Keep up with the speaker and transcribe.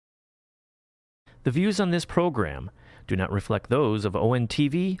The views on this program do not reflect those of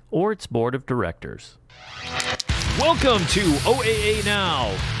ONTV or its board of directors. Welcome to OAA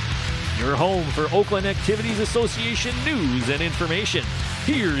Now, your home for Oakland Activities Association news and information.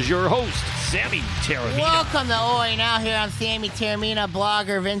 Here's your host, Sammy Taramina. Welcome to OAA Now. Here I'm Sammy Taramina,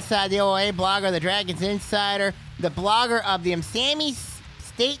 blogger of Inside the OAA, blogger of the Dragons Insider, the blogger of the Sammy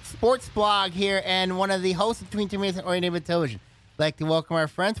State Sports Blog here, and one of the hosts of Between Two Minutes and OAA Neighborhood Television. I'd like to welcome our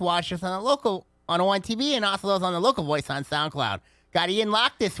friends, watch us on the local on ONTV, and also those on the local voice on SoundCloud. Got Ian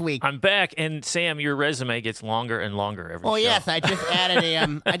Locke this week. I'm back, and Sam, your resume gets longer and longer every show. Oh yes, I just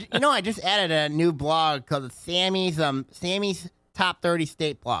added I just added a new blog called Sammy's Top 30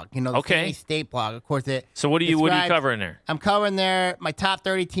 State Blog. The Sammy State Blog. Of course, So what are you covering there? I'm covering there my top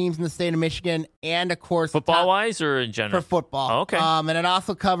 30 teams in the state of Michigan, and of course football wise or in general for football. Oh, okay. And it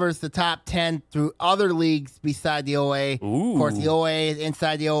also covers the top 10 through other leagues beside the OA. Ooh. Of course, the OA is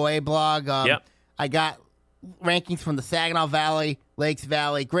Inside the OA blog. Yep. I got rankings from the Saginaw Valley, Lakes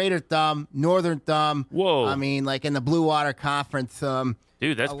Valley, Greater Thumb, Northern Thumb. Whoa. I mean, like in the Blue Water Conference.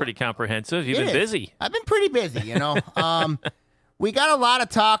 Dude, that's pretty comprehensive. You've been busy. I've been pretty busy, We got a lot of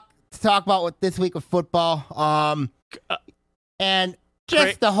talk to talk about with this week of football. And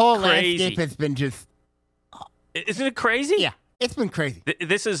just the whole landscape has been just... Isn't it crazy? Yeah, it's been crazy.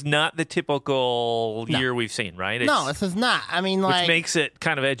 This is not the typical year we've seen, right? No, this is not. I mean, which makes it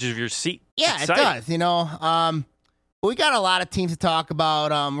kind of edge of your seat. Yeah, exciting. It does, we got a lot of teams to talk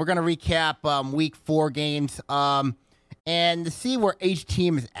about. We're going to recap week 4 games and to see where each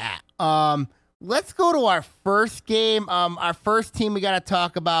team is at. Let's go to our first game. Our first team we got to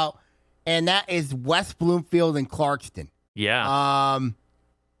talk about, and that is West Bloomfield and Clarkston. Yeah. I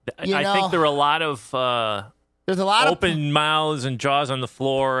think there were a lot of there's a lot open mouths and jaws on the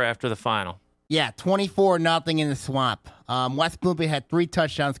floor after the final. Yeah, 24-0 in the Swamp. West Bloomfield had 3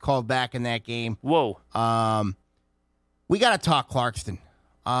 touchdowns called back in that game. Whoa. We got to talk Clarkston.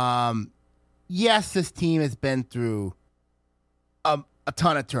 Yes, this team has been through a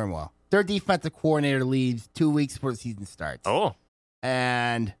ton of turmoil. Their defensive coordinator leaves 2 weeks before the season starts. Oh.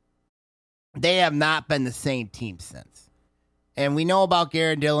 And they have not been the same team since. And we know about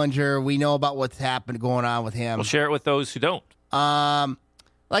Garrett Dillinger. We know about what's going on with him. We'll share it with those who don't.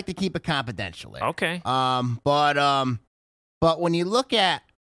 Like to keep it confidential there. Okay. But when you look at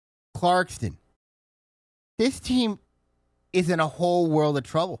Clarkston, this team is in a whole world of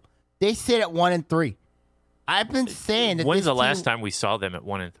trouble. They sit at 1-3. I've been saying that. When's the last time we saw them at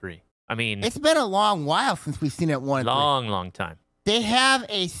 1-3? I mean, it's been a long while since we've seen it at 1-3. Long time. They have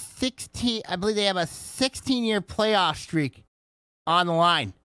a 16-year playoff streak on the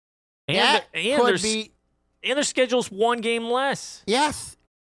line. And their schedule's 1 game less. Yes.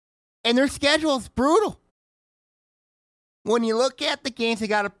 And their schedule is brutal. When you look at the games they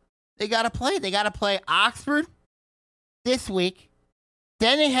gotta play. They gotta play Oxford this week.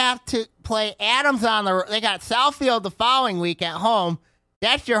 Then they have to play Adams they got Southfield the following week at home.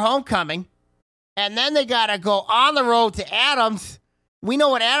 That's your homecoming. And then they gotta go on the road to Adams. We know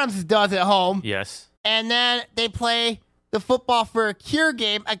what Adams does at home. Yes. And then they play the Football for a Cure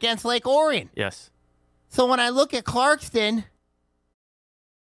game against Lake Orion. Yes. So when I look at Clarkston,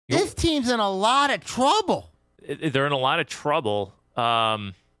 this team's in a lot of trouble. They're in a lot of trouble.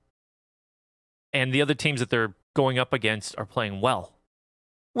 And the other teams that they're going up against are playing well.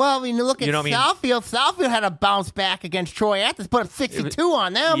 Well, when you look at Southfield, Southfield had a bounce back against Troy Athens, put up 62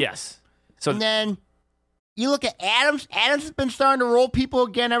 on them. Yes. So and then you look at Adams. Adams has been starting to roll people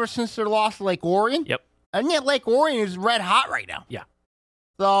again ever since their loss to Lake Orion. Yep. And yet Lake Orion is red hot right now. Yeah.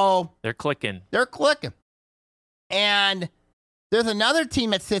 So they're clicking. And there's another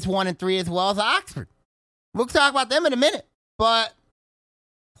team that sits 1-3 as well as Oxford. We'll talk about them in a minute. But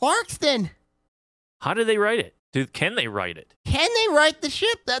Clarkston. How do they write it? Can they write it? Can they right the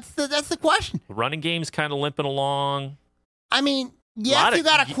ship? That's the question. The running game's kind of limping along. I mean, yes, you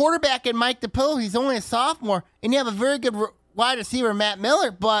got a quarterback in Mike DePillo. He's only a sophomore. And you have a very good wide receiver, Matt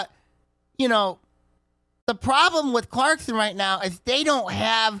Miller. But, the problem with Clarkston right now is they don't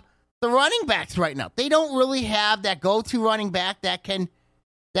have the running backs right now. They don't really have that go-to running back that can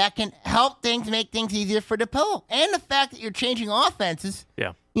help things, make things easier for DePillo. And the fact that you're changing offenses.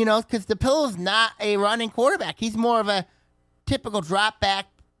 Yeah. Because DePillo's not a running quarterback. He's more of a typical drop back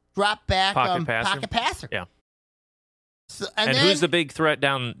pocket passer. Yeah. So, and then, who's the big threat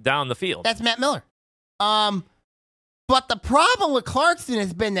down the field? That's Matt Miller. But the problem with Clarkston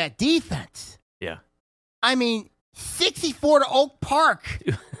has been that defense. Yeah. I mean, 64 to Oak Park.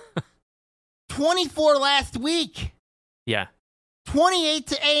 24 last week. Yeah. 28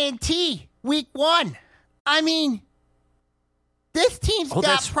 to A&T week 1. I mean, This team's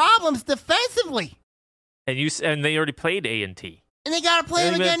got problems defensively. And they already played A&T. And they got to play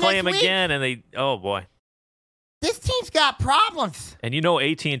him again play next him week. again, and oh boy. This team's got problems. And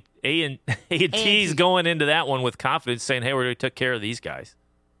A&T's going into that one with confidence, saying, "Hey, we already took care of these guys."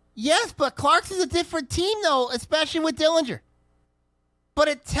 Yes, but Clarkson's a different team, though, especially with Dillinger. But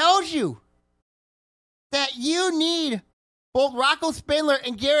it tells you that you need both Rocco Spindler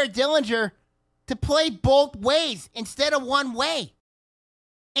and Garrett Dillinger to play both ways instead of one way.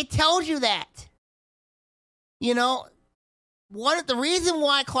 It tells you that. You know, the reason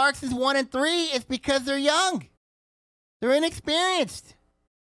why Clarkson's 1-3 is because they're young. They're inexperienced.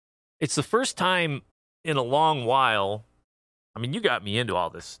 It's the first time in a long while. I mean, you got me into all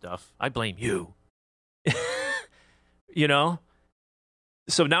this stuff. I blame you. You know?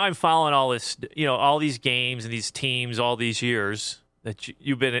 So now I'm following all this, all these games and these teams all these years that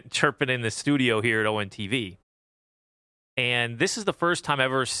you've been chirping in the studio here at ONTV. And this is the first time I've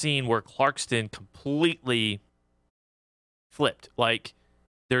ever seen where Clarkston completely flipped. Like,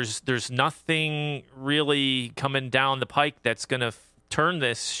 there's nothing really coming down the pike that's going to turn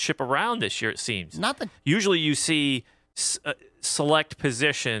this ship around this year, it seems. Nothing. Usually you see select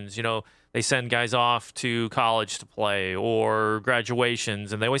positions, they send guys off to college to play or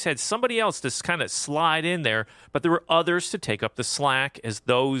graduations, and they always had somebody else to kind of slide in there, but there were others to take up the slack as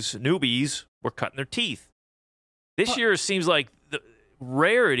those newbies were cutting their teeth. This year seems like the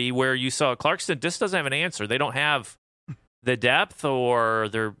rarity where you saw Clarkston just doesn't have an answer. They don't have the depth,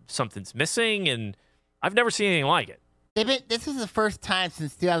 or something's missing, and I've never seen anything like it. This is the first time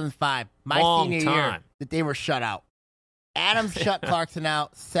since 2005, my Long senior time. year, that they were shut out. Adams shut Clarkson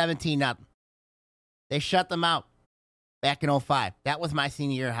out 17-0. They shut them out back in 2005. That was my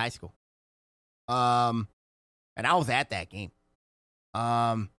senior year of high school. And I was at that game.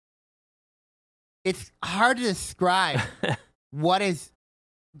 It's hard to describe what is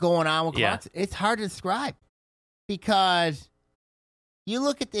going on with Clarkson. It's hard to describe because you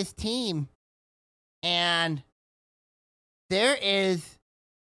look at this team and there is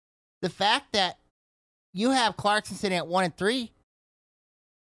the fact that you have Clarkson sitting at 1-3.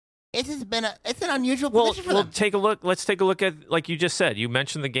 It's an unusual position for them. Let's take a look at, like you just said, you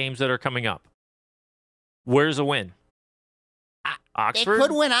mentioned the games that are coming up. Where's a win? Oxford?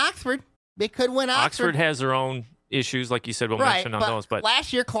 They could win Oxford. Oxford has their own issues, like you said, we'll mention on those. But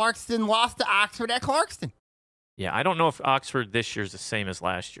last year, Clarkston lost to Oxford at Clarkston. Yeah, I don't know if Oxford this year is the same as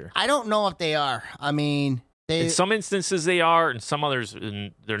last year. I don't know if they are. I mean, in some instances they are, and some others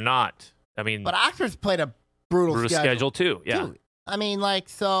they're not. I mean, but Oxford's played a brutal schedule too. Yeah. I mean,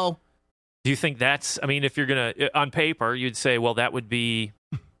 so. Do you think that's? I mean, if you're gonna on paper, you'd say, well, that would be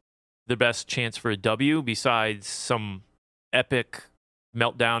the best chance for a W, besides some epic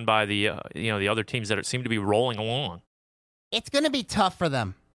meltdown by the the other teams that seem to be rolling along. It's going to be tough for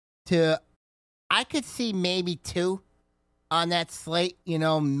them I could see maybe 2 on that slate.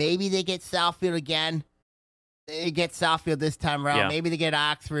 Maybe they get Southfield again. They get Southfield this time around. Yeah. Maybe they get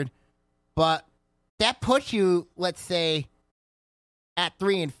Oxford. But that puts you, let's say, at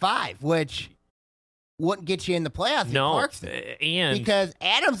 3-5, which wouldn't get you in the playoffs. No, because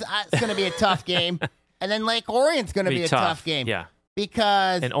Adams is going to be a tough game, and then Lake Orion's going to be a tough game. Yeah.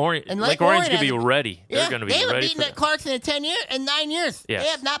 Because Lake Orion's going to be ready. They're going to be ready. They haven't beaten Clarkson in 9 years. Yes. They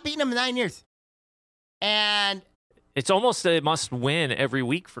have not beaten them in 9 years. And it's almost a must win every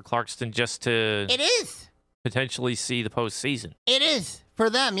week for Clarkston just to potentially see the postseason. It is for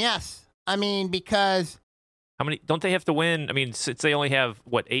them, yes. I mean, because how many don't they have to win? I mean, since they only have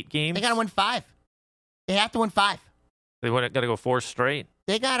 8 games, they got to win 5. They have to win 5. They got to go 4 straight.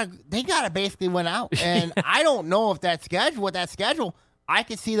 They gotta basically win out, and I don't know if that schedule, I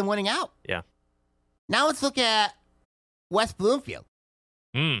could see them winning out. Yeah. Now let's look at West Bloomfield.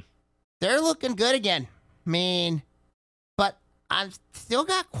 They're looking good again. I mean, but I've still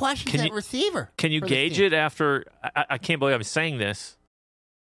got questions at receiver. Can you gauge it after? I can't believe I'm saying this.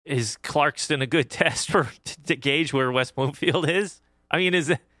 Is Clarkston a good test to gauge where West Bloomfield is? I mean, is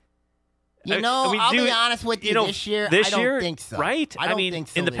it? I'll be honest with you. This year, I don't think so. Right? I don't think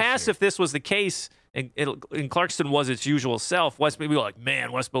so. In the past, if this was the case, and Clarkston was its usual self, West Bloomfield would be like,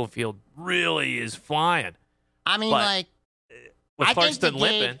 man, West Bloomfield really is flying. I mean, with Clarkston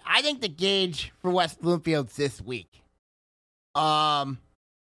limping. I think the gauge for West Bloomfield's this week. But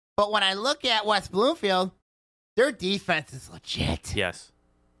when I look at West Bloomfield, their defense is legit. Yes.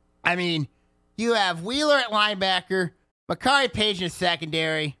 I mean, you have Wheeler at linebacker, Makari Page in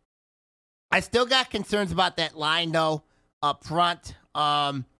secondary. I still got concerns about that line, though, up front.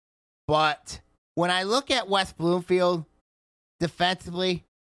 But when I look at West Bloomfield defensively,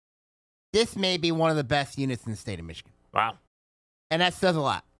 this may be one of the best units in the state of Michigan. Wow. And that says a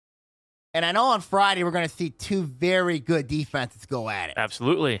lot. And I know on Friday we're going to see two very good defenses go at it.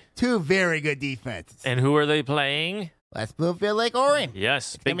 Absolutely. Two very good defenses. And who are they playing? West Bloomfield Lake Orion.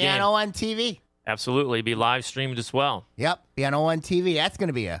 Yes, It's big going to be game. on ONTV. Absolutely. Be live streamed as well. Yep, be on ONTV. That's going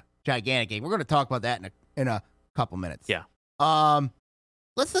to be a gigantic game. We're going to talk about that in a couple minutes. Yeah.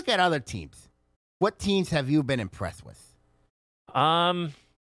 Let's look at other teams. What teams have you been impressed with? Well,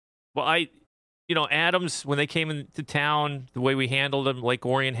 Adams, when they came into town, the way we handled them, Lake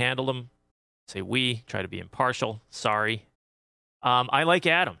Orion handled them, say we, try to be impartial. Sorry. I like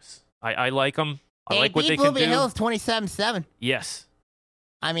Adams. I like them. I like what they can do. Bloomfield Hills 27-7. Yes.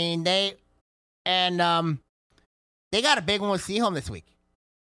 I mean, they got a big one with Seaholm this week.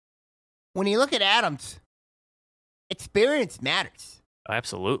 When you look at Adams, experience matters.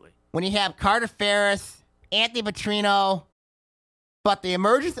 Absolutely. When you have Carter Ferris, Anthony Petrino, but the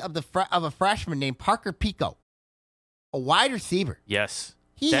emergence of a freshman named Parker Pico, a wide receiver. Yes.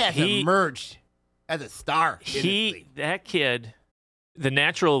 He has emerged as a star. That kid, the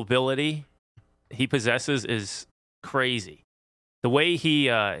natural ability he possesses is crazy. The way he,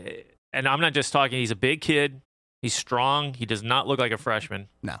 and I'm not just talking, he's a big kid. He's strong. He does not look like a freshman.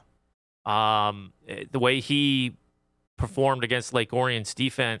 No. The way he performed against Lake Orion's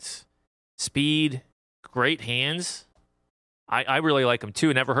defense, speed, great hands. I really like him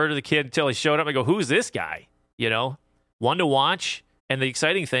too. Never heard of the kid until he showed up. I go, who's this guy? One to watch. And the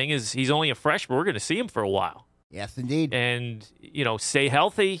exciting thing is he's only a freshman. We're going to see him for a while. Yes, indeed. And, stay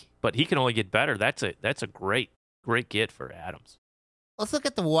healthy, but he can only get better. That's a great get for Adams. Let's look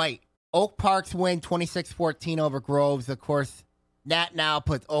at the white. Oak Park's win 26-14 over Groves. Of course, that now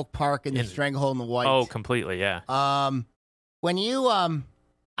puts Oak Park in the stranglehold in the white. Oh, completely, yeah. When you,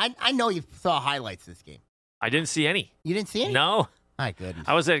 I know you saw highlights this game. I didn't see any. You didn't see any? No. My goodness.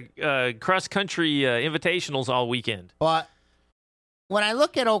 I was at cross-country invitationals all weekend. But when I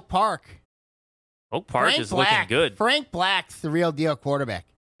look at Oak Park is looking good. Frank Black's the real deal quarterback.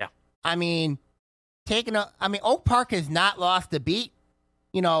 Yeah. I mean, Oak Park has not lost a beat.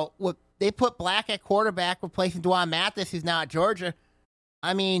 They put Black at quarterback, replacing Dwan Mathis, who's now at Georgia.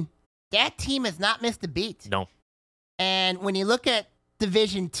 I mean, that team has not missed a beat. No. And when you look at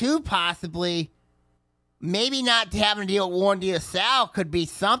Division II, possibly, maybe not having to deal with Warren De La Salle could be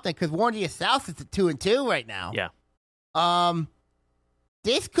something, because Warren De La Salle sits at 2-2 right now. Yeah.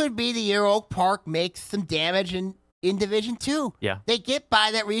 This could be the year Oak Park makes some damage in Division II. Yeah. They get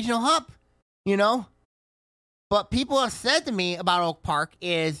by that regional hump, But people have said to me about Oak Park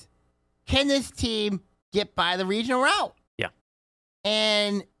is, can this team get by the regional route? Yeah.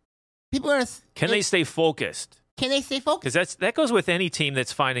 And people are... Can they stay focused? Can they stay focused? Because that goes with any team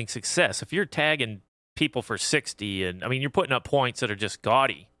that's finding success. If you're tagging people for 60, and you're putting up points that are just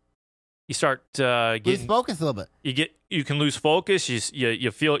gaudy, you start lose focus a little bit. You can lose focus.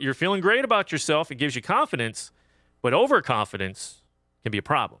 You're feeling great about yourself. It gives you confidence, but overconfidence can be a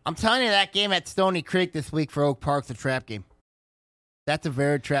problem. I'm telling you, that game at Stony Creek this week for Oak Park's a trap game. That's a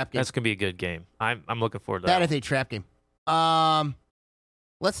very trap game. That's gonna be a good game. I'm looking forward to that. That is a trap game.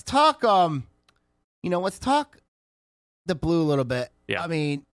 Let's talk. Let's talk the blue a little bit. Yeah. I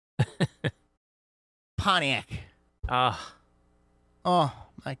mean, Pontiac. Oh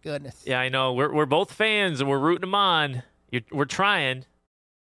my goodness. Yeah, I know. We're both fans and we're rooting them on. We're trying.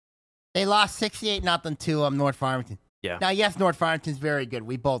 They lost 68-0 to North Farmington. Yeah. Now, yes, North Farmington's very good.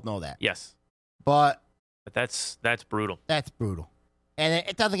 We both know that. Yes. But that's brutal. That's brutal. And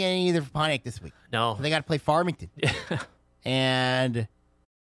it doesn't get any either for Pontiac this week. No. So they got to play Farmington. And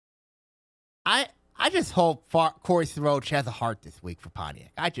I just hope Corey Soroch has a heart this week for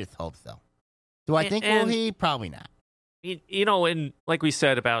Pontiac. I just hope so. Do I think will he? Probably not. And like we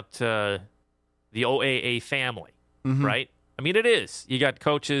said about the OAA family, right? I mean, it is. You got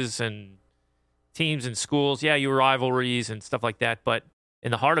coaches and teams and schools. Yeah, you rivalries and stuff like that. But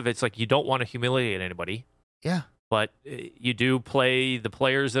in the heart of it, it's like you don't want to humiliate anybody. Yeah. But you do play the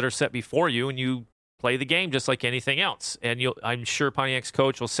players that are set before you, and you play the game just like anything else. And I'm sure Pontiac's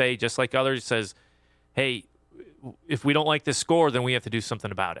coach will say, just like others, says, hey, if we don't like this score, then we have to do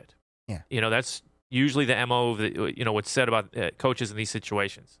something about it. Yeah. That's usually the MO of what's said about coaches in these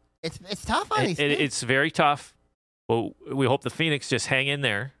situations. It's tough on these things. It's very tough. Well, we hope the Phoenix just hang in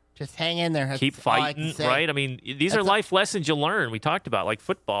there. Just hang in there. Keep fighting, right? I mean, these are life lessons you learn. We talked about, like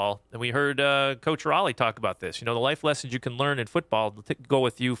football, and we heard Coach Raleigh talk about this. The life lessons you can learn in football go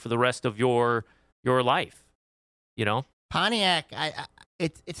with you for the rest of your life. Pontiac,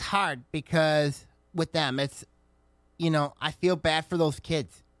 it's hard because with them, it's I feel bad for those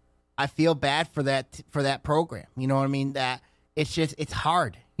kids. I feel bad for that program. You know what I mean? That it's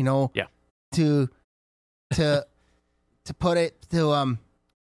hard. Yeah. To to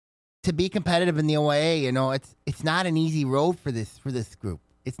be competitive in the OAA. You know, it's not an easy road for this group.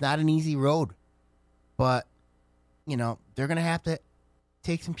 It's not an easy road, but you know they're gonna have to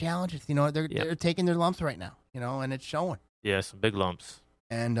take some challenges. You know, they're taking their lumps right now. You know, and it's showing. Yeah, some big lumps.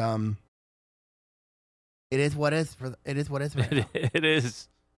 And it is what is it is what is right now. It is.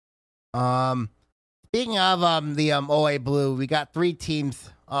 Speaking of the OA Blue, we got 3 teams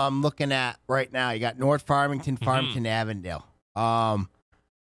looking at right now. You got North Farmington, Avondale.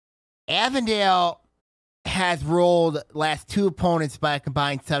 Avondale has rolled last 2 opponents by a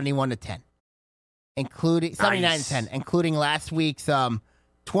combined 71-10, including 79-10, including last week's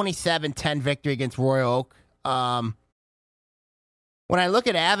 27-10 victory against Royal Oak. When I look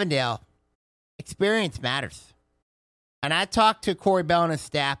at Avondale, experience matters. And I talked to Corey Bell and his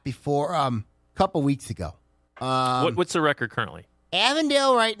staff before a couple weeks ago. What's the record currently?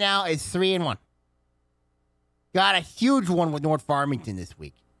 Avondale right now is 3-1. Got a huge one with North Farmington this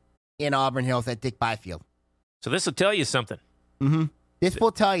week in Auburn Hills at Dick Byfield. So this will tell you something. Mm-hmm. This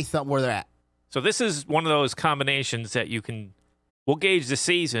will tell you something where they're at. So this is one of those combinations that we'll gauge the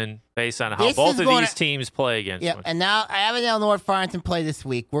season based on how both of these teams play against one. And now Avondale and North Farmington play this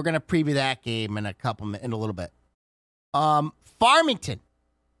week. We're going to preview that game in a little bit. Farmington,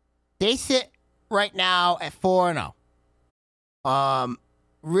 they sit right now at 4-0.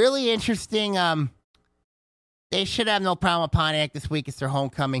 Really interesting. They should have no problem with Pontiac this week. It's their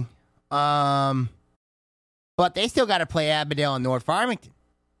homecoming. But they still got to play Avondale and North Farmington.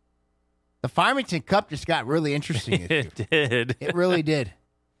 The Farmington Cup just got really interesting. It did. It really did.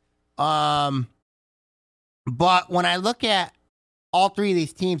 But when I look at all 3 of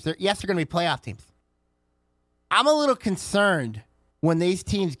these teams, they're going to be playoff teams. I'm a little concerned when these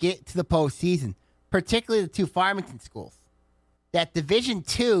teams get to the postseason, particularly the 2 Farmington schools, that Division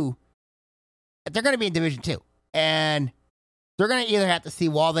II, they're going to be in Division II. And they're going to either have to see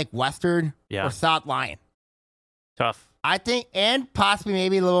Walled Lake Western or South Lyon. Tough. I think, and possibly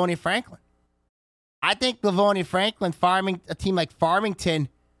maybe Livonia Franklin. I think Livonia Franklin, a team like Farmington,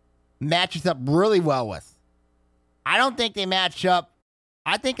 matches up really well with. I don't think they match up.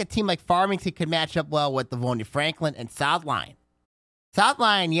 I think a team like Farmington could match up well with Livonia Franklin and South Lyon. South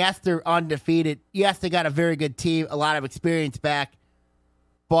Lyon, yes, they're undefeated. Yes, they got a very good team, a lot of experience back.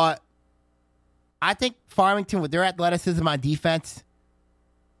 But I think Farmington, with their athleticism on defense,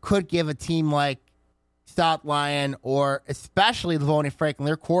 could give a team like South Lyon or especially Livonia Franklin,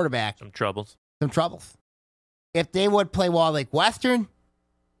 their quarterback, some troubles. If they would play Walled Lake Western,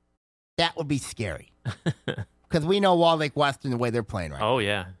 that would be scary. Because we know Walled Lake Western the way they're playing right now. Oh,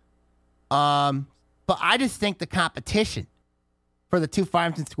 yeah. But I just think the competition for the 2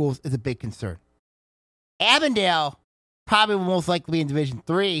 Farmington schools is a big concern. Avondale probably will most likely be in Division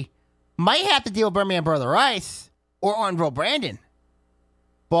III. Might have to deal with Birmingham Brother Rice or Ortonville Brandon.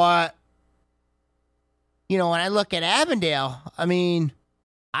 But, you know, when I look at Avondale, I mean,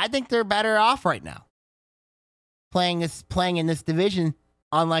 I think they're better off right now playing in this division,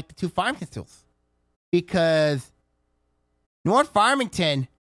 unlike the 2 Farmington schools, because North Farmington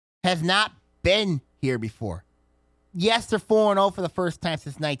has not been here before. Yes, they're 4-0 for the first time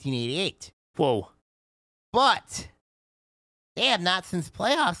since 1988. Whoa! But they have not since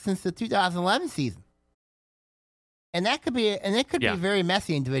playoffs since the 2011 season, and it could be very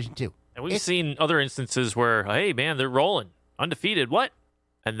messy in Division II. And we've seen other instances where, hey man, they're rolling undefeated. What?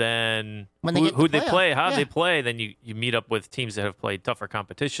 And then who'd they play? How'd they play? Then you meet up with teams that have played tougher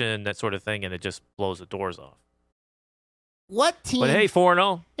competition, that sort of thing, and it just blows the doors off. What team? But hey,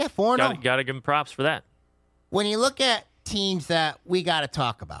 4-0. Yeah, 4-0. Got to give them props for that. When you look at teams that we got to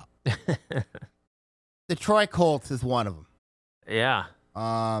talk about, the Troy Colts is one of them. Yeah.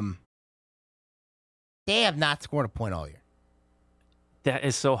 They have not scored a point all year. That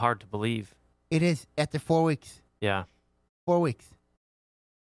is so hard to believe. It is after 4 weeks. Yeah. 4 weeks.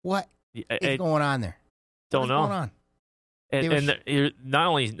 What is going on there? Don't know. What's going on? And you're not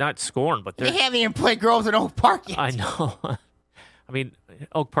only not scoring, but they haven't even played girls in Oak Park yet. I know. I mean,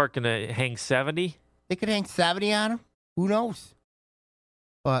 Oak Park gonna hang 70. They could hang 70 on them. Who knows?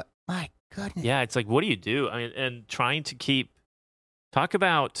 But my goodness. Yeah, it's like, what do you do? I mean, and trying to talk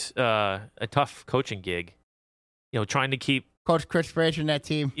about a tough coaching gig. You know, trying to keep Coach Chris Frazier in that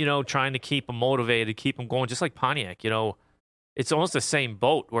team. You know, trying to keep them motivated, keep them going, just like Pontiac. You know, it's almost the same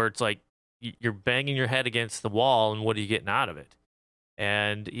boat where it's like you're banging your head against the wall, and what are you getting out of it?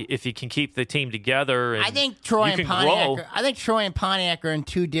 And if you can keep the team together, and I think Troy and Pontiac are in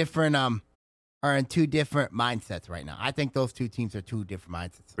two different mindsets right now. I think those two teams are two different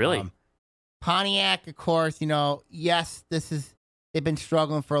mindsets. Really, Pontiac, of course, you know, yes, they've been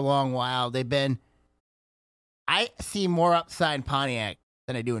struggling for a long while. I see more upside in Pontiac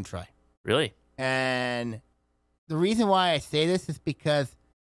than I do in Troy. Really? And the reason why I say this is because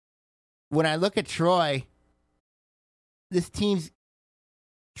when I look at Troy,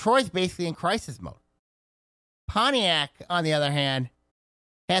 Troy's basically in crisis mode. Pontiac, on the other hand,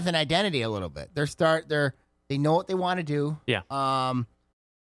 has an identity a little bit. They know what they want to do. Yeah.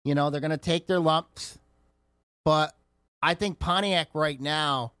 They're going to take their lumps, but I think Pontiac right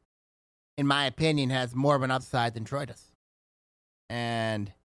now, in my opinion, has more of an upside than Troy does.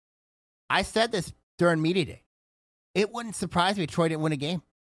 And I said this during media day. It wouldn't surprise me if Troy didn't win a game.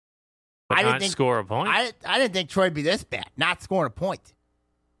 But I not didn't think, score a point? I didn't think Troy would be this bad, not scoring a point.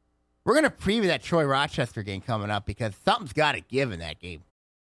 We're going to preview that Troy-Rochester game coming up because something's got to give in that game.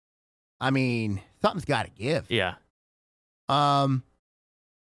 I mean, something's got to give. Yeah.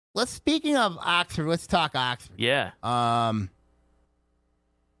 Speaking of Oxford, let's talk Oxford. Yeah.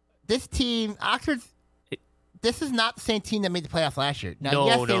 This team, this is not the same team that made the playoffs last year. Now, No,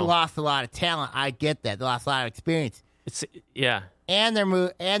 yes, they no. lost a lot of talent. I get that. They lost a lot of experience. Yeah. And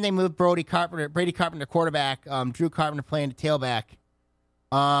they moved Brady Carpenter, quarterback, Drew Carpenter playing the tailback.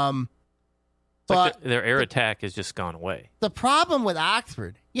 It's like their air attack has just gone away. The problem with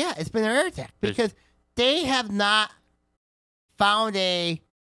Oxford, it's been their air attack because they have not found a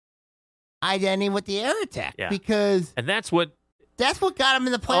identity with the air attack. Yeah. And that's what got them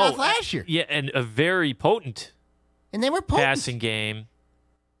in the playoffs last year. Yeah, and a very potent And they were potent. passing game,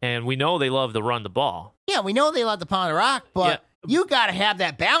 and we know they love to run the ball. Yeah, we know they love to pound the rock, but you got to have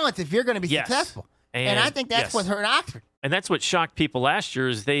that balance if you're going to be successful. And I think that's what hurt Oxford. And that's what shocked people last year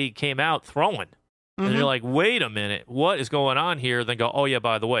is they came out throwing. And they're like, wait a minute, what is going on here? Then go, oh, yeah,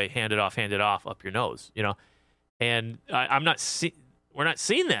 by the way, hand it off up your nose, And we're not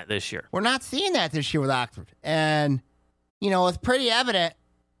seeing that this year. We're not seeing that this year with Oxford. And, it's pretty evident.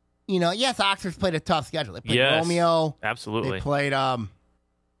 Yes, Oxford's played a tough schedule. They played Romeo. Absolutely. They played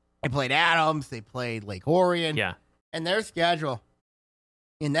Adams. They played Lake Orion. Yeah. And their schedule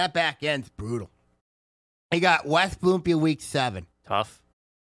in that back end's brutal. They got West Bloomfield week 7. Tough.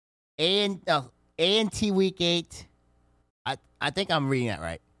 A&T week 8. I think I'm reading that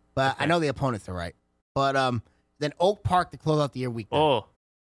right. But I know the opponents are right. But then Oak Park to close out the year week 9. Oh.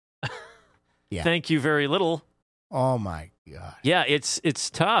 Yeah. Thank you very little. Oh my God. Yeah, it's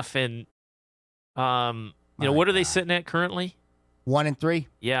tough. And what are they sitting at currently? 1-3.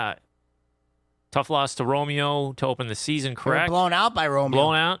 Yeah. Tough loss to Romeo to open the season, correct? They were blown out by Romeo.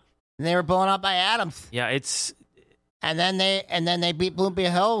 Blown out? And they were blown out by Adams. Yeah, it's And then they beat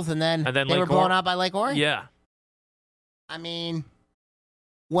Bloomfield Hills, and then they were blown out by Lake Orion. Yeah. I mean,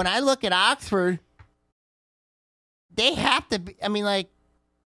 when I look at Oxford, they have to be. I mean, like,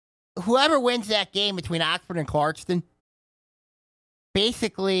 whoever wins that game between Oxford and Clarkston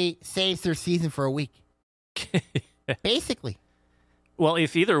basically saves their season for a week. Basically. Well,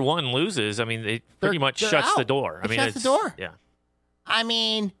 if either one loses, I mean, it pretty much shuts out. the door. Shuts the door. Yeah. I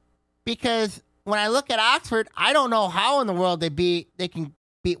mean, because when I look at Oxford, I don't know how in the world they can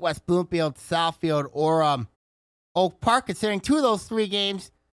beat West Bloomfield, Southfield, or Oak Park, considering 2 of those 3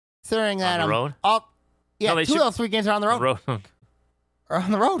 games, considering that on the road. 2 of those 3 games are on the road. Are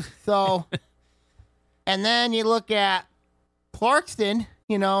on the road. So, and then you look at Clarkston.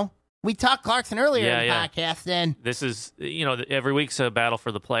 We talked Clarkston earlier in the podcast. And this is every week's a battle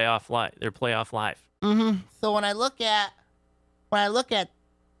for the playoff life. Their playoff life. Mm-hmm. So when I look at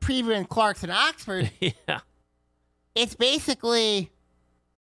previewing Clarkston Oxford, it's basically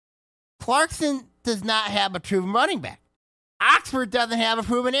Clarkston does not have a proven running back. Oxford doesn't have a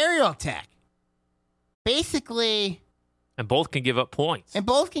proven aerial attack. Basically, and both can give up points. I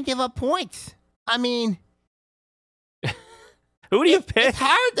mean, who do you pick? It's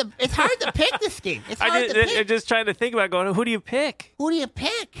hard to pick this game. I'm just trying to think about going. Who do you pick?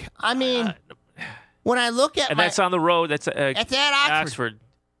 I mean, when I look at that's on the road. That's it's at Oxford.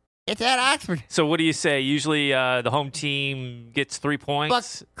 It's at Oxford. So what do you say? Usually the home team gets 3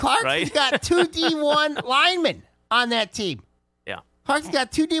 points. But Clarkson's got 2 D1 linemen on that team. Yeah. Clarkson's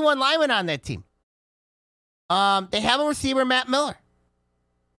got 2 D1 linemen on that team. They have a receiver, Matt Miller.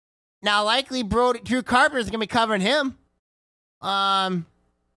 Now, likely Drew Carpenter is going to be covering him.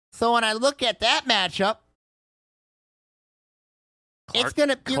 So when I look at that matchup, it's going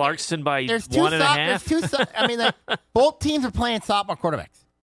to Clarkston by there's 1.5. I mean, both teams are playing sophomore quarterbacks.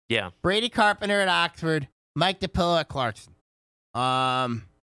 Yeah. Brady Carpenter at Oxford, Mike DePillo at Clarkston.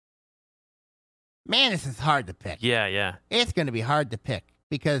 Man, this is hard to pick. Yeah. It's going to be hard to pick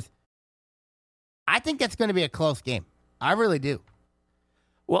because I think that's going to be a close game. I really do.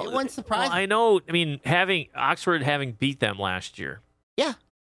 Well, it wouldn't surprise me. I know. I mean, Oxford having beat them last year. Yeah.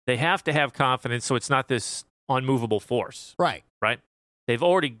 They have to have confidence, so it's not this unmovable force. Right. Right? They've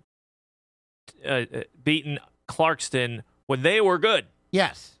already beaten Clarkston when they were good.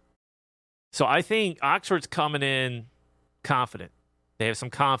 Yes. So I think Oxford's coming in confident. They have some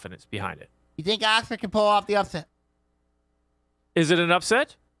confidence behind it. You think Oxford can pull off the upset? Is it an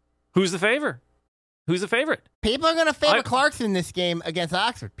upset? Who's the favorite? Who's the favorite? People are going to favor Clarkson in this game against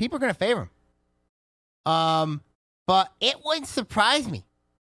Oxford. People are going to favor him. But it wouldn't surprise me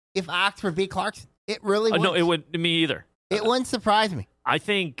if Oxford beat Clarkson. It really wouldn't. No, it wouldn't. Me either. It wouldn't surprise me. I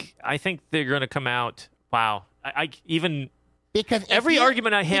think they're going to come out. Wow. Because every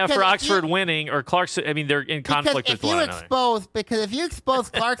argument I have for Oxford winning or Clarkson, I mean, they're in conflict with one another. Because if you expose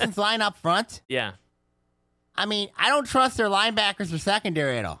Clarkson's line up front, yeah. I mean, I don't trust their linebackers or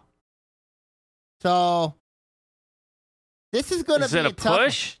secondary at all. So this is going to be a tough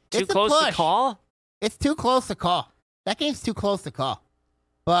push. One. Too close to call. It's too close to call. That game's too close to call.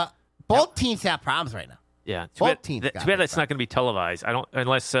 But both teams have problems right now. Yeah, both teams. Too bad that's not going to be televised. I don't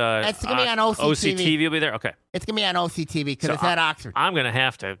unless it's going to be on OCTV. will be there. Okay, it's going to be on OCTV because it's at Oxford. I'm going to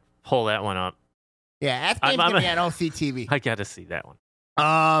have to pull that one up. Yeah, that game's going to be on OCTV. I got to see that one.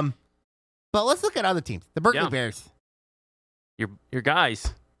 But let's look at other teams. The Berkeley Bears. Your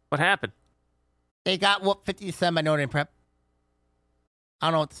guys. What happened? They got whooped 50-7 by Notre Dame Prep. I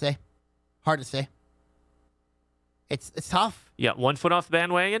don't know what to say. Hard to say. It's tough. You got 1 foot off the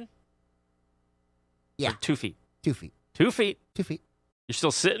bandwagon? Yeah. Or 2 feet? 2 feet. 2 feet? 2 feet. You're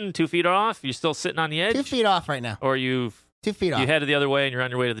still sitting 2 feet off? You're still sitting on the edge? 2 feet off right now. Or you've 2 feet off. You headed the other way and you're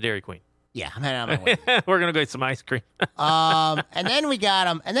on your way to the Dairy Queen? Yeah, I'm heading on my way. We're going to go get some ice cream. And then we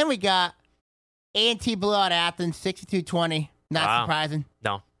got A&T blew out Athens 62-20. Not surprising.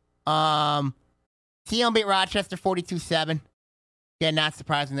 No. Sealand beat Rochester 42-7. Yeah, not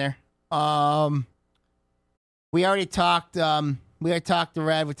surprising there. We already talked. We already talked to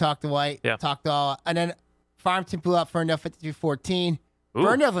red. We talked to white. Yeah. Talked all. And then Farmington blew out Ferndale 52-14.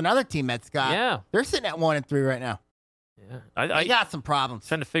 Ferndale's another team that's got. Yeah. They're sitting at 1-3 right now. Yeah. They got some problems.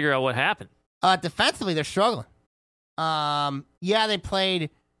 Trying to figure out what happened. Defensively, they're struggling. Yeah, they played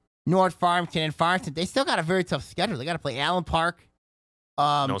North Farmington and Farmington. They still got a very tough schedule. They got to play Allen Park.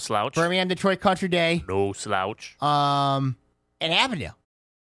 No slouch. Birmingham, Detroit Country Day. No slouch. And Avondale.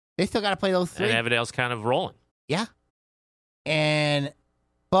 They still got to play those three. And Avondale's kind of rolling. Yeah.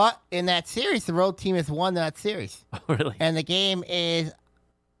 But in that series, the road team has won that series. Really? And the game is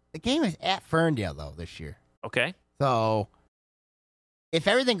at Ferndale though this year. Okay. So if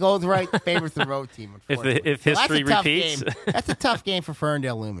everything goes right, it favors the road team. If history repeats, that's a tough game for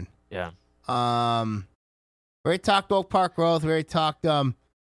Ferndale Lumen. Yeah. We already talked Oak Park Grove. We already talked.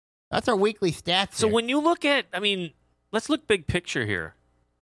 That's our weekly stats. So here. when you look at, let's look big picture here,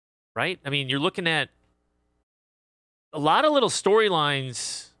 right? You're looking at a lot of little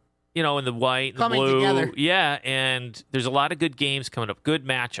storylines, in the white, and the blue. Together. Yeah, and there's a lot of good games coming up, good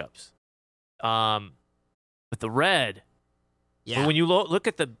matchups. But the red, yeah. When you look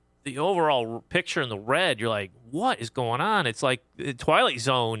at the overall picture in the red, you're like, what is going on? It's like the Twilight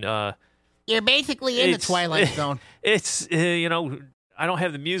Zone. You're basically in the Twilight Zone. It's, I don't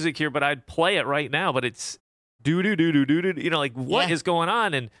have the music here, but I'd play it right now, but it's do-do-do-do-do-do, like what is going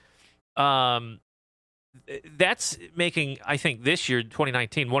on? And that's making, I think, this year,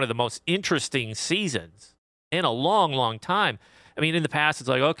 2019, one of the most interesting seasons in a long, long time. In the past, it's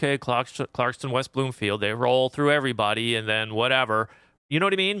like, okay, Clarkston, West Bloomfield, they roll through everybody and then whatever. You know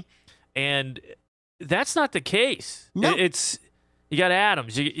what I mean? And that's not the case. No. It's, you got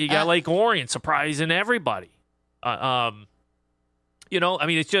Adams, you got Lake Orion surprising everybody.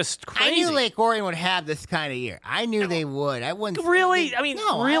 It's just crazy. I knew Lake Orion would have this kind of year. I knew they would. I wouldn't. Really?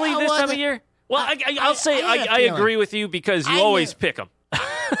 No, really this time of year? Well, I'll say I agree with you because you always pick them.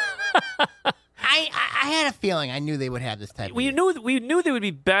 I had a feeling I knew they would have this type of year. We knew they would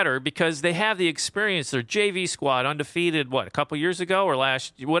be better because they have the experience. Their JV squad, undefeated, a couple years ago or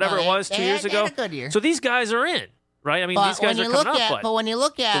whatever it was, 2 years ago? They had a good year. So these guys are in, right? These guys are coming up. But when you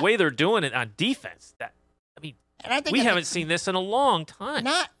look at the way they're doing it on defense, and I think we haven't seen this in a long time.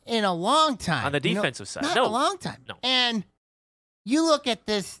 Not in a long time. On the defensive side. Not in a long time. No. And you look at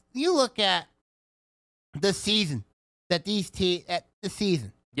this, you look at the season that the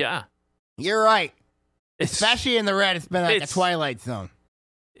season. Yeah. You're right. Especially in the red, it's been like a Twilight Zone.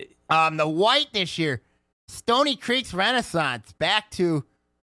 The white this year, Stony Creek's Renaissance back to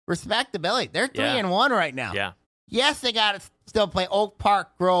respectability. They're 3-1 right now. Yeah. Yes, they got to still play Oak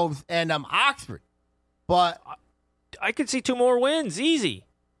Park, Groves, and Oxford. But I could see 2 more wins, easy.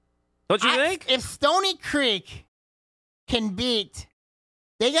 Don't you think? If Stony Creek can beat,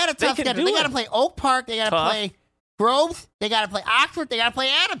 they got a tough schedule. They got to play Oak Park. They got to play Groves. They got to play Oxford. They got to play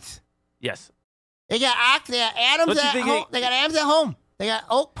Adams. Yes. They got Adams at home. They got Adams at home. They got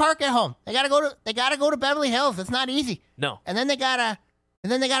Oak Park at home. They gotta go to Beverly Hills. It's not easy. No. And then they gotta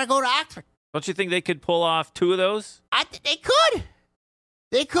go to Oxford. Don't you think they could pull off 2 of those? I think they could.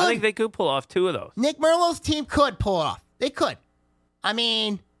 They could. I think they could pull off 2 of those. Nick Merlot's team could pull it off. They could. I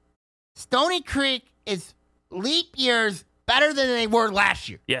mean, Stony Creek is leap years better than they were last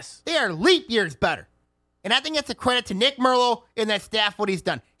year. Yes. They are leap years better. And I think that's a credit to Nick Merlot and that staff, what he's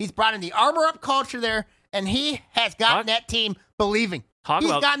done. He's brought in the armor up culture there, and he has gotten that team believing. He's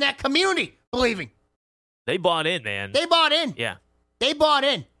gotten that community believing. They bought in, man. They bought in. Yeah. They bought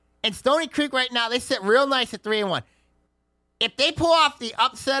in. And Stony Creek right now, they sit real nice at 3-1. If they pull off an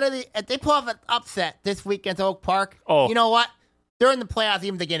upset this weekend at Oak Park, you know what? They're in the playoffs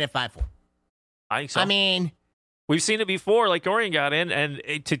even beginning at 5-4. I think so. I mean, we've seen it before, like Orion got in, and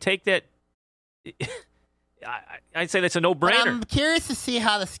to take that, I'd say that's a no-brainer. I'm curious to see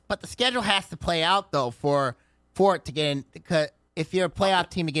but the schedule has to play out though for it to get in. Because if you're a playoff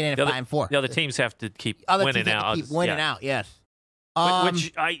team to get in at 5-4, the other teams have to keep winning out. Keep winning out, yes.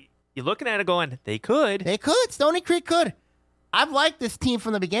 You're looking at it going, they could. They could. Stony Creek could. I've liked this team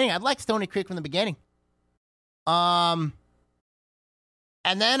from the beginning. I've liked Stony Creek from the beginning. And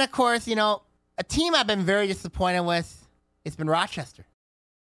then, of course, a team I've been very disappointed with, it's been Rochester.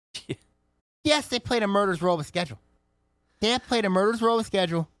 Yes, they played a murder's row of a schedule.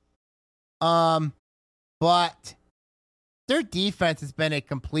 But their defense has been a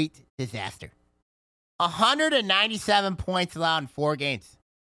complete disaster. 197 points allowed in 4 games.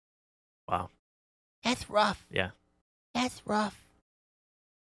 Wow. That's rough. Yeah. That's rough.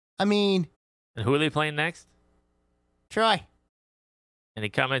 I mean. And who are they playing next? Troy. Any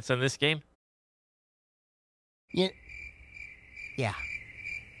comments on this game? Yeah.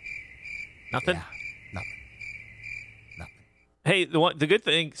 Nothing? Yeah. Nothing. Hey, the good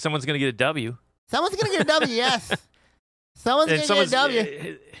thing, someone's going to get a W. Someone's going to get a W, yes. Someone's going to get a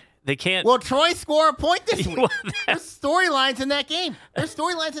W. They can't. Will Troy score a point this week? There's storylines in that game. I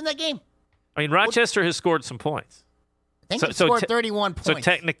mean, Rochester has scored some points. I think they scored 31 points. So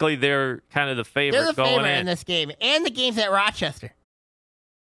technically, they're kind of the favorite going in. They're the favorite in this game. And the game's at Rochester.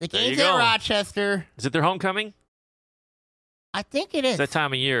 Rochester. Is it their homecoming? I think it is. It's that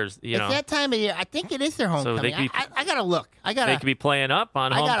time of year. It's that time of year. I think it is their homecoming. So I got to look. They could be playing up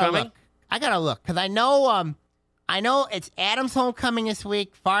on homecoming? I got to look. Because I know it's Adams' homecoming this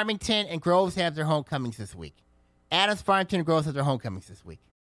week. Farmington and Groves have their homecomings this week. Adams, Farmington, and Groves have their homecomings this week.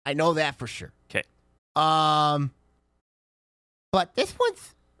 I know that for sure. Okay. But this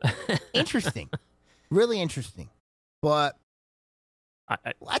one's interesting. Really interesting. But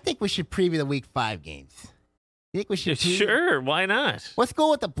I think we should preview the Week 5 games. You think we should? Sure, why not? Let's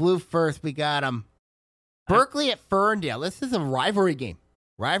go with the Blue first. We got Berkeley at Ferndale. This is a rivalry game.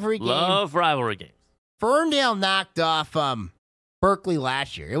 Love rivalry games. Ferndale knocked off Berkeley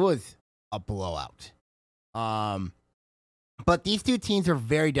last year. It was a blowout. But these two teams are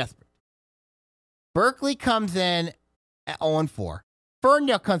very desperate. Berkeley comes in at 0-4.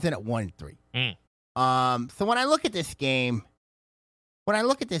 Ferndale comes in at 1-3. So when I look at this game,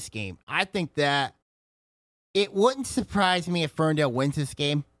 I think that it wouldn't surprise me if Ferndale wins this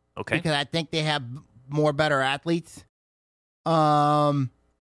game. Okay. Because I think they have better athletes.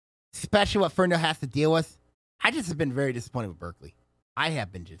 Especially what Ferndale has to deal with. I just have been very disappointed with Berkeley. I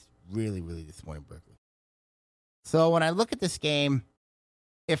have been just really, really disappointed with Berkeley. So when I look at this game,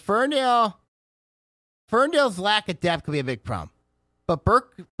 if Ferndale's lack of depth could be a big problem. But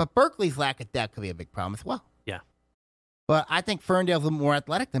Berkeley's lack of depth could be a big problem as well. Yeah. But I think Ferndale's a little more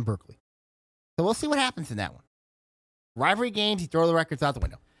athletic than Berkeley. So we'll see what happens in that one. Rivalry games, you throw the records out the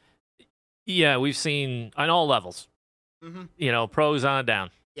window. Yeah, we've seen on all levels. Mm-hmm. Pros on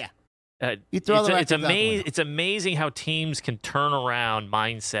down. Yeah. You throw the records out the window. It's amazing how teams can turn around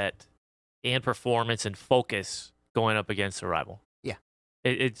mindset and performance and focus going up against a rival. Yeah.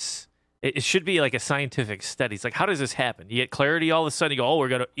 It should be like a scientific study. It's like, how does this happen? You get clarity all of a sudden. You go, we're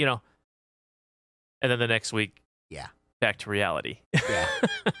going to, and then the next week, back to reality. Yeah.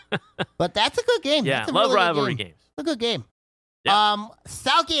 But that's a good game. Yeah, that's a love really rivalry games. It's a good game. Yeah.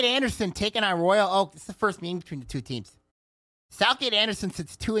 Southgate Anderson taking on Royal Oak. This is the first meeting between the two teams. Southgate Anderson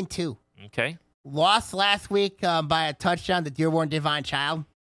sits 2-2. Okay. Lost last week by a touchdown to Dearborn Divine Child.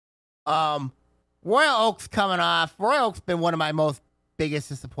 Royal Oak's coming off. Royal Oak's been one of my most biggest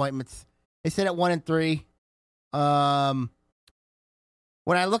disappointments. They sit at 1-3. When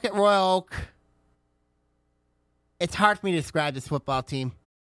I look at Royal Oak, it's hard for me to describe this football team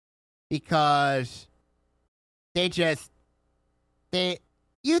because you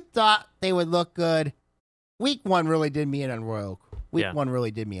thought they would look good. Week 1 really did me in on Royal Oak. Week 1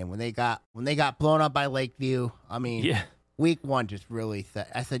 really did me in when they got blown up by Lakeview. I mean, Yeah. Week 1 just really said.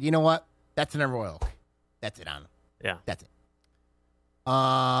 I said, you know what? That's the number one. That's it on them. Yeah. That's it.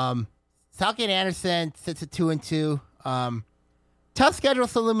 Southgate Anderson sits at 2-2. Tough schedule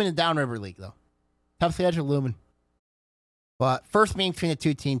for Lumen in Downriver League though. Tough schedule, Lumen. But first meeting between the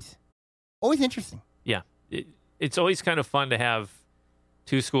two teams, always interesting. Yeah. It's always kind of fun to have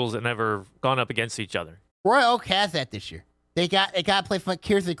two schools that never gone up against each other. Royal Oak has that this year. They got to play for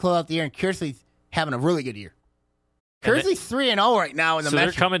Kearsley to close out the year, and Kearsley's having a really good year. Kearsley's 3-0 right now in the Metro.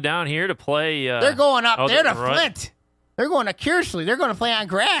 They're coming down here to play. They're going up there to right. Flint. They're going to Kearsley. They're going to play on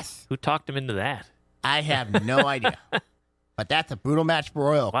grass. Who talked them into that? I have no idea. But that's a brutal match for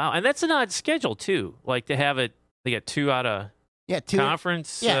Royal Oak. Wow, and that's an odd schedule too. Like to have it, they get two out of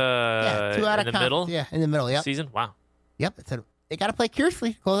conference. 2 out of in the middle. Yeah, in the middle. Yep. Season. Wow. Yep. They got to play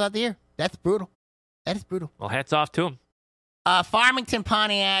Kearsley to close out the year. That's brutal. That is brutal. Well, hats off to them. Farmington,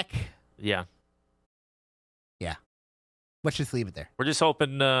 Pontiac. Yeah. Yeah. Let's just leave it there. We're just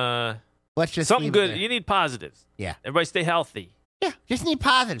hoping let's just something leave good. It there. You need positives. Yeah. Everybody stay healthy. Yeah. Just need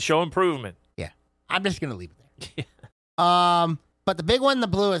positives. Show improvement. Yeah. I'm just gonna leave it there. But the big one in the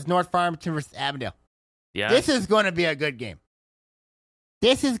blue is North Farmington versus Avondale. Yeah. This is going to be a good game.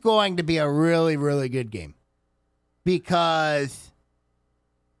 This is going to be a really, really good game. Because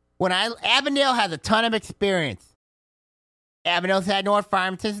Avondale has a ton of experience. Avondale's had North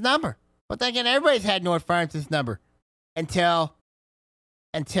Farmington's number. But then again, everybody's had North Farmington's number until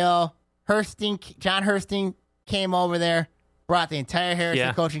John Hursting came over there, brought the entire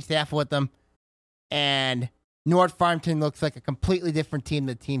Harrison coaching staff with them, and North Farmington looks like a completely different team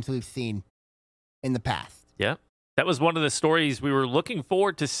than the teams we've seen in the past. Yeah. That was one of the stories we were looking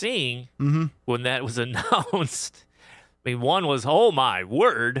forward to seeing when that was announced. I mean, one was, oh my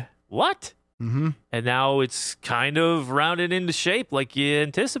word, what? Mm-hmm. And now it's kind of rounded into shape like you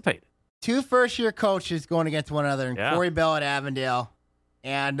anticipated. 2 first-year coaches going against one another, and Corey Bell at Avondale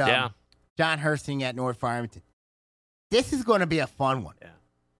and John Hursting at North Farmington. This is going to be a fun one. Yeah.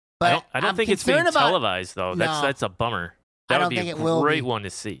 But I don't think it's being televised, though. No, that's a bummer. That would be a great one to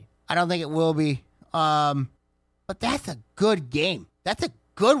see. I don't think it will be. But that's a good game. That's a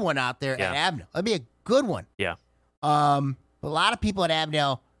good one out there at Avondale. That'd be a good one. Yeah. A lot of people at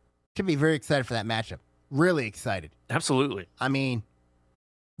Avondale should be very excited for that matchup. Really excited. Absolutely. I mean,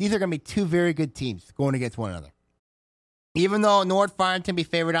 these are going to be 2 very good teams going against one another. Even though North Farmington be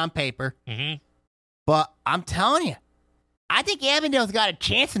favored on paper. Mm-hmm. But I'm telling you, I think Avondale's got a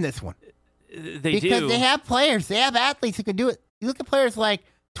chance in this one. Because they have players. They have athletes who can do it. You look at players like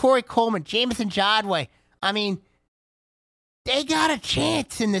Torrey Coleman, Jamison Jodway. I mean, they got a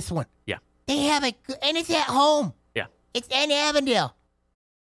chance in this one. Yeah. They have and it's at home. Yeah. It's in Avondale.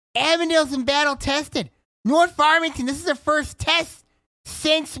 Avondale's been battle tested. North Farmington, this is their first test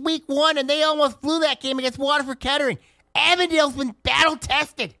since week 1, and they almost blew that game against Waterford Kettering. Avondale's been battle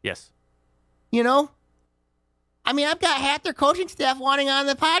tested. Yes. You know? I mean, I've got half their coaching staff wanting on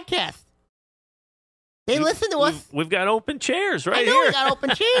the podcast. They listen to us. We've got open chairs right here. I know we got open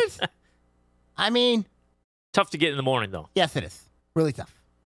chairs. I mean. Tough to get in the morning, though. Yes, it is. Really tough.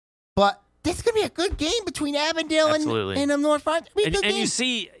 But this is going to be a good game between Avondale and North Farmington. And you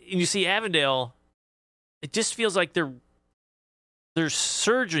see Avondale, it just feels like they're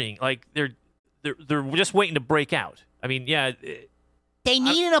surging. Like they're just waiting to break out. I mean, yeah. They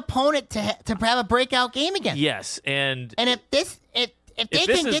need an opponent to have a breakout game again. Yes, and if they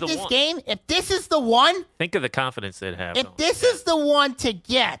can get this game, if this is the one, think of the confidence they'd have. If this is the one to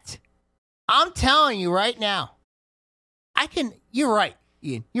get, I'm telling you right now, you're right,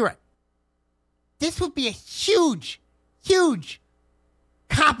 Ian. You're right. This would be a huge, huge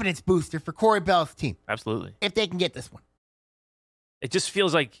confidence booster for Corey Bell's team. Absolutely. If they can get this one. It just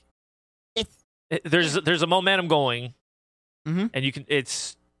feels like there's a momentum going. Mm-hmm. And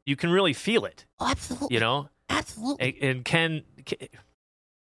you can really feel it. Oh, absolutely. You know? Absolutely. And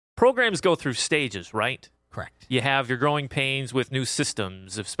programs go through stages, right? Correct. You have your growing pains with new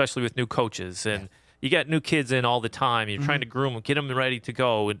systems, especially with new coaches, and you got new kids in all the time. You're trying to groom them, get them ready to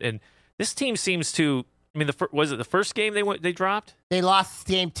go. And this team seems to. I mean, was it the first game they dropped? They lost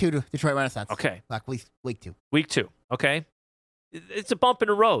game 2 to Detroit Renaissance. Okay, like week 2. Week 2. Okay, it's a bump in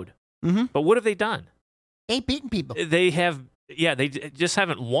the road. Mm-hmm. But what have they done? They've beaten people. They have. Yeah, they just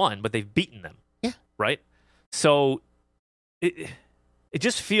haven't won, but they've beaten them. Yeah. Right? So it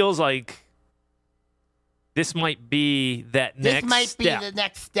just feels like this might be that next step. This might be the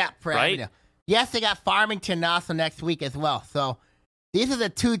next step for Avondale. Yes, they got Farmington also next week as well. So these are the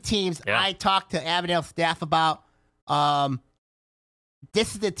 2 teams I talked to Avondale staff about.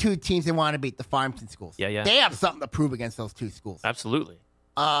 this is the two teams they want to beat, the Farmington schools. Yeah. They have something to prove against those two schools. Absolutely.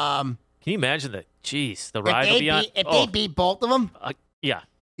 Can you imagine that? Jeez, the ride will be on. If they beat both of them. Yeah.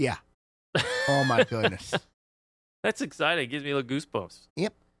 Yeah. Oh, my goodness. That's exciting. It gives me little goosebumps.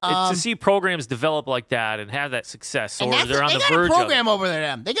 Yep. To see programs develop like that and have that success, or they're on the verge of it. They got a program over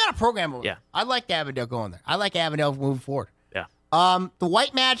there. They got a program over there. Yeah. I like Avondale going there. I like Avondale moving forward. Yeah. The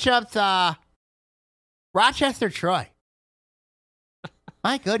white matchups, Rochester, Troy.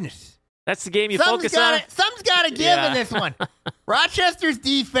 My goodness. That's the game you focus on? Something's got to give in this one. Rochester's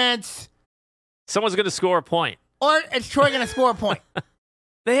defense. Someone's going to score a point. Or is Troy going to score a point?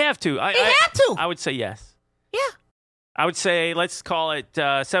 They have to. They have to. I would say yes. Yeah. I would say, let's call it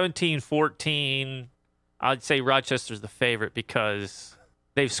 17-14. I'd say Rochester's the favorite because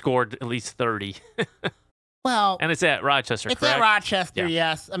they've scored at least 30. Well, and it's at Rochester, correct? It's at Rochester,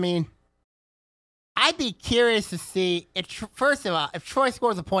 yes. I mean, I'd be curious to see, first of all, if Troy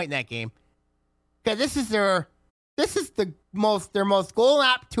scores a point in that game, because this is their most golden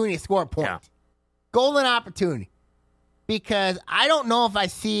opportunity to score a point. Yeah. Golden opportunity. Because I don't know if I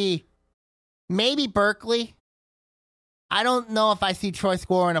see, maybe Berkeley. I don't know if I see Troy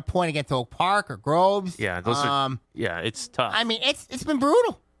scoring a point against Oak Park or Groves. Yeah, those are. Yeah, it's tough. I mean, it's been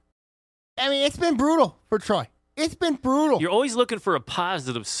brutal. It's been brutal for Troy. It's been brutal. You're always looking for a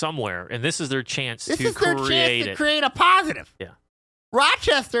positive somewhere, and this is their chance to create a positive. Yeah.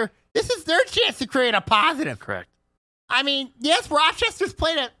 Rochester, this is their chance to create a positive. Correct. I mean, yes, Rochester's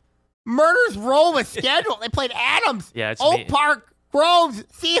played a murder's row of schedule. They played Adams, Oak Park, Groves,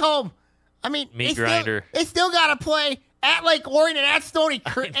 Seaholm. I mean, meat grinder. They still got to play at Lake Orion and at Stony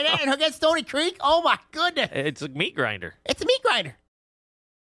Creek and against Stony Creek. Oh my goodness! It's a meat grinder. It's a meat grinder.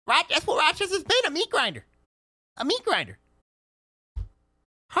 That's what Rochester's been, a meat grinder. A meat grinder.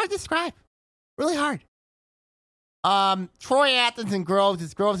 Hard to describe. Really hard. Troy, Athens, and Groves.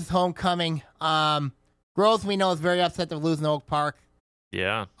 It's Groves' homecoming. Groves, we know, is very upset they're losing to Oak Park.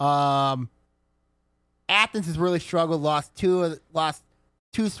 Yeah. Athens has really struggled. Lost two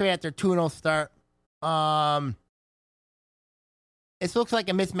straight at their 2-0 start. It looks like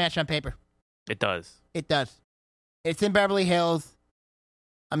a mismatch on paper. It does. It does. It's in Beverly Hills.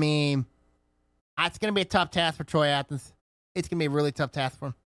 I mean, it's going to be a tough task for Troy Athens. It's going to be a really tough task for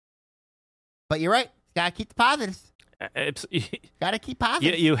him. But you're right. Got to keep the positives. Got to keep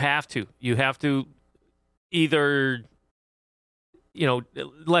positives. You have to. You have to either,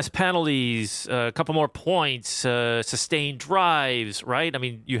 less penalties, a couple more points, sustained drives, right? I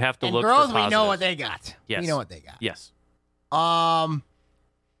mean, you have to look for positives. We know what they got. Yes. We know what they got. Yes.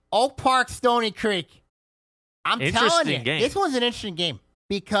 Oak Park, Stony Creek. I'm telling you, game. This one's an interesting game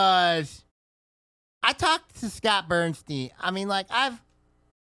because I talked to Scott Bernstein. I mean, like I've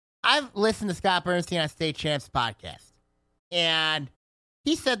listened to Scott Bernstein on State Champs podcast, and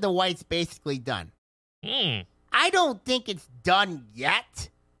he said the White's basically done. I don't think it's done yet,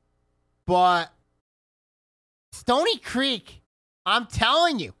 but Stony Creek, I'm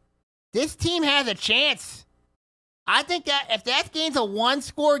telling you, this team has a chance. I think that if that game's a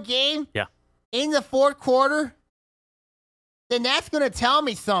one-score game in the fourth quarter, then that's going to tell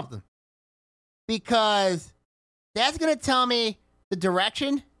me something. Because that's going to tell me the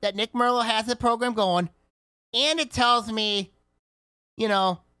direction that Nick Merlo has the program going, and it tells me,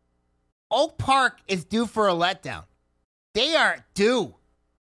 Oak Park is due for a letdown. They are due.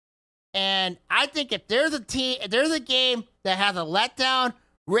 And I think if there's a game that has a letdown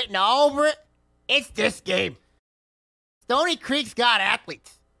written all over it, it's this game. Stony Creek's got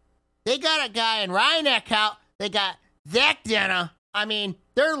athletes. They got a guy in Ryan Eckhout. They got Zach Denna. I mean,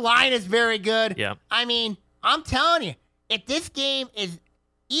 their line is very good. Yeah. I mean, I'm telling you, if this game is,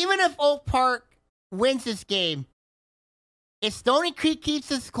 even if Oak Park wins this game, if Stony Creek keeps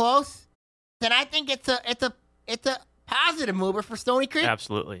this close, then I think it's a positive mover for Stony Creek.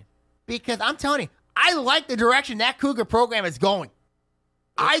 Absolutely. Because I'm telling you, I like the direction that Cougar program is going.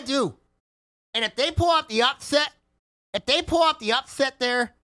 I do. And if they pull off the upset,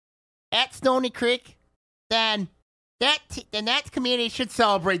 there at Stony Creek, then that community should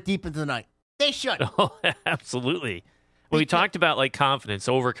celebrate deep into the night. They should. Oh, absolutely. Well, we talked about like confidence,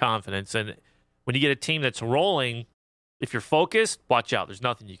 overconfidence, and when you get a team that's rolling, if you're focused, watch out. There's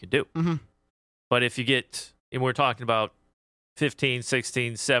nothing you can do. Mm-hmm. But if you get, and we're talking about 15,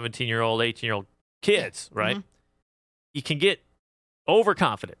 16, 17-year-old, 18-year-old kids, right? Mm-hmm. You can get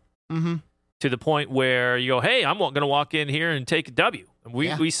overconfident to the point where you go, hey, I'm going to walk in here and take a W.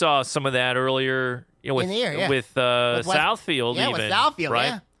 We saw some of that earlier with Southfield even. With Southfield,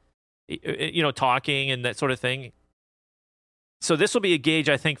 right? Talking and that sort of thing. So this will be a gauge,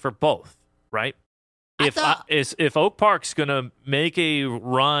 I think, for both, right? if Oak Park's going to make a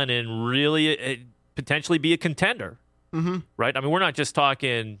run and really potentially be a contender, right? I mean, we're not just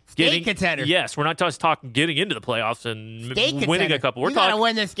talking State contender. Yes, we're not just talking getting into the playoffs and State winning contender. a couple. You got to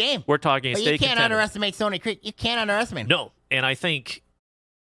win this game. We're talking but state you can't contender. underestimate Stony Creek. You can't underestimate them. No, and I think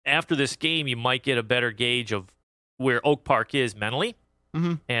after this game, you might get a better gauge of where Oak Park is mentally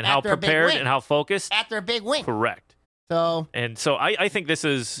and how prepared and how focused. After a big win. Correct. So I think this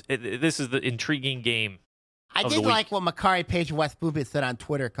is the intriguing game. I did like what Makari Page and West Bloomfield said on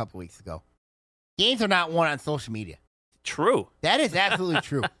Twitter a couple weeks ago. Games are not won on social media. True. That is absolutely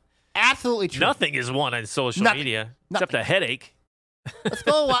true. Absolutely true. Nothing is won on social media except a headache. Let's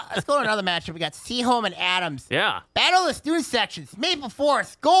go to another matchup. We got Seaholm and Adams. Yeah. Battle of the student sections. Maple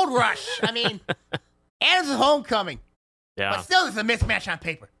Forest. Gold Rush. I mean, Adams is homecoming. Yeah. But still, it's a mismatch on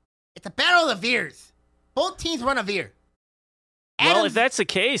paper. It's a battle of the veers. Both teams run a veer. Well, if that's the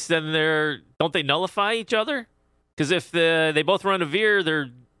case, then don't they nullify each other? Because if they both run a veer, their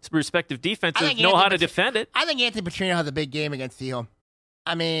respective defenses know how to defend it. I think Anthony Petrino has a big game against Seaholm.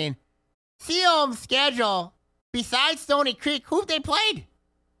 I mean, Seaholm's schedule, besides Stony Creek, who've they played?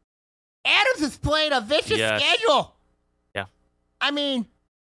 Adams has played a vicious schedule. Yeah. I mean,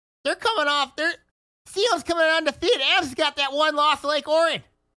 they're coming off. Seaholm's coming undefeated. Adams has got that one loss to Lake Orion.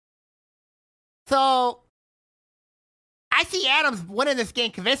 So I see Adams winning this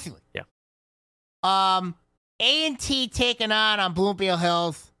game convincingly. Yeah. A&T taking on Bloomfield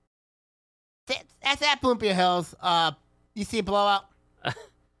Hills. That's at Bloomfield Hills. You see a blowout? I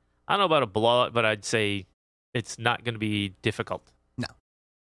don't know about a blowout, but I'd say it's not going to be difficult. No,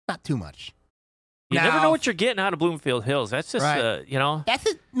 not too much. You never know what you're getting out of Bloomfield Hills. That's just, That's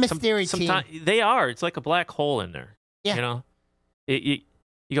a mystery team. They are. It's like a black hole in there. Yeah. You know?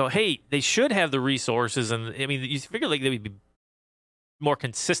 You go, hey, they should have the resources. And, I mean, you figure like they would be more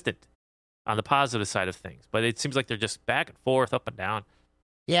consistent on the positive side of things. But it seems like they're just back and forth, up and down.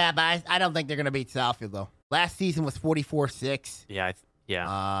 Yeah, but I don't think they're going to beat Southfield, though. Last season was 44-6. Yeah.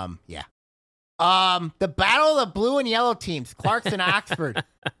 The battle of the blue and yellow teams, Clarkson, Oxford.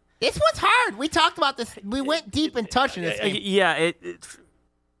 This one's hard. We talked about this. We went deep in touching this game. Yeah.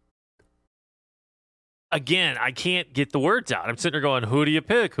 Again, I can't get the words out. I'm sitting there going, who do you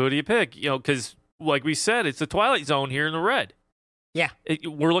pick? Who do you pick? You know, because like we said, it's the twilight zone here in the red. Yeah.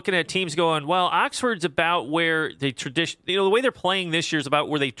 We're looking at teams going, well, Oxford's about where they the way they're playing this year is about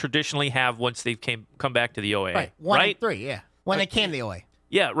where they traditionally have once they've come back to the OA. Right. 1-3, yeah. When they came to the OA.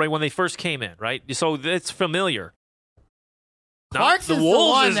 Yeah, right, when they first came in, right? So that's familiar. Clarkson's the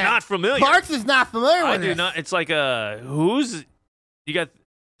Wolves is not familiar. Clarkson's not familiar with I do not. It's like you got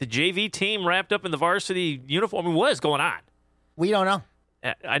the JV team wrapped up in the varsity uniform. I mean, what is going on? We don't know.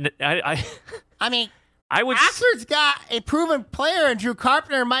 I mean, I would. Oxford's got a proven player in Drew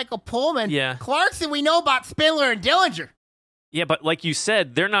Carpenter and Michael Pullman. Yeah. Clarkson, we know about Spindler and Dillinger. Yeah, but like you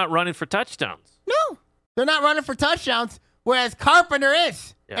said, they're not running for touchdowns. No, they're not running for touchdowns, whereas Carpenter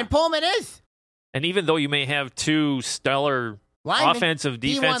is and Pullman is. And even though you may have two stellar offensive,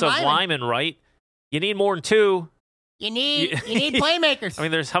 defensive linemen, right? You need more than two. You need playmakers. I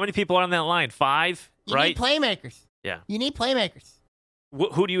mean, there's how many people are on that line? 5, right? You need playmakers. Yeah. You need playmakers.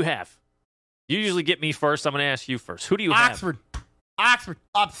 Who do you have? You usually get me first. I'm going to ask you first. Who do you have? Oxford.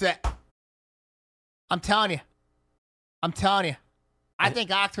 Upset. I'm telling you. I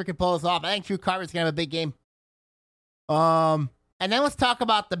think Oxford can pull this off. I think Drew Carter's going to have a big game. And then let's talk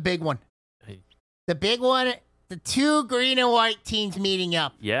about the big one. The big one, the two green and white teams meeting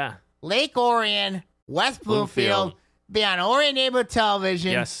up. Yeah. Lake Orion, West Bloomfield, be on Orion Neighborhood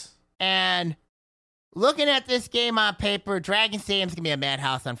Television. Yes. And looking at this game on paper, Dragon Stadium's going to be a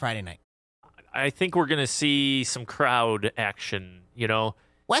madhouse on Friday night. I think we're going to see some crowd action, you know.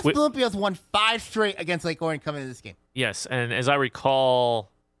 West Bloomfield's won 5 straight against Lake Orion coming into this game. Yes, and as I recall,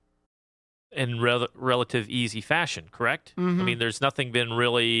 in relative easy fashion, correct? Mm-hmm. I mean, there's nothing been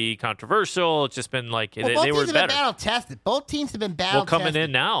really controversial. It's just been like they were better. Both teams have been battle-tested. Both teams have been battle-tested. Coming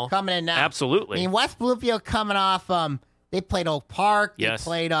in now. Absolutely. I mean, West Bloomfield coming off, they played Oak Park. They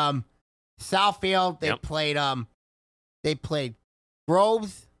played Southfield. They played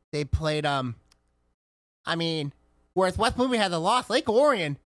Groves. They played, whereas West Bloomfield had the loss, Lake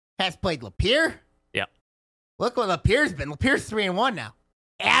Orion has played Lapeer. Yeah. Look what Lapeer's been. Lapeer's 3-1 now.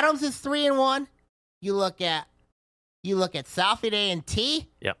 Adams is 3-1. You look at Southfield A&T.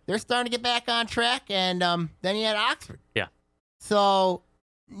 Yeah. They're starting to get back on track, and then you had Oxford. Yeah. So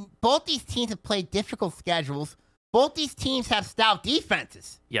both these teams have played difficult schedules. Both these teams have stout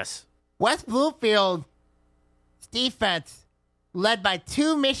defenses. Yes. West Bloomfield's defense, led by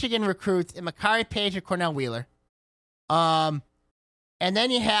 2 Michigan recruits in Makari Page and Cornell Wheeler. And then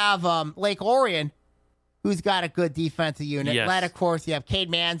you have Lake Orion, who's got a good defensive unit. Yes. Led, of course, you have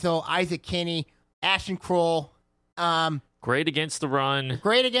Cade Manzo, Isaac Kinney, Ashton Kroll. Great against the run.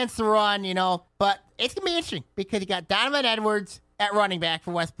 Great against the run, but it's going to be interesting because you got Donovan Edwards at running back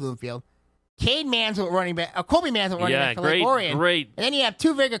for West Bloomfield, Cade Manzo at running back, Colby Manzo at running back for Lake Orion. Great. And then you have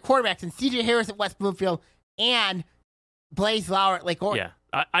two very good quarterbacks in CJ Harris at West Bloomfield and Blaze Lauer at Lake Orion.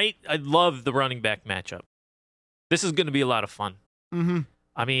 Yeah, I love the running back matchup. This is going to be a lot of fun. Mm-hmm.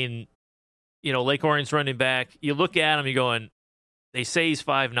 I mean, Lake Orion's running back. You look at him, you're going, they say he's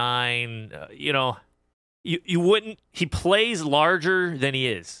 5'9", You wouldn't. He plays larger than he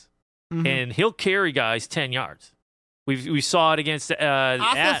is, and he'll carry guys 10 yards. We saw it against. Same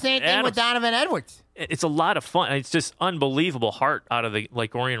thing Adams. with Donovan Edwards. It's a lot of fun. It's just unbelievable heart out of the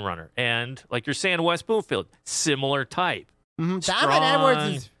Lake Orion runner, and like you're saying, West Bloomfield, similar type. Donovan Strong,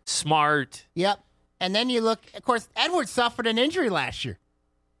 Edwards is smart. Yep. And then you look. Of course, Edwards suffered an injury last year,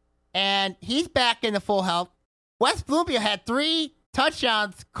 and he's back into full health. West Bloomfield had 3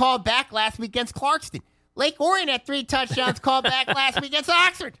 touchdowns called back last week against Clarkston. Lake Orion had 3 touchdowns called back last week against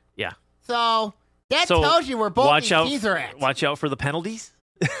Oxford. Yeah. So that tells you where both these teams are at. Watch out for the penalties.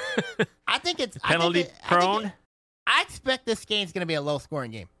 I think it's penalty prone. I expect this game's going to be a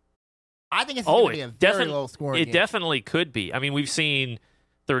low-scoring game. I think it's going to be a very low-scoring game. It definitely could be. I mean, we've seen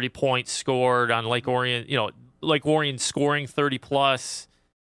 30 points scored on Lake Orion. Lake Orion scoring 30+,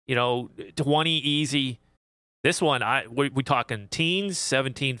 20 easy. This one, we talking teens,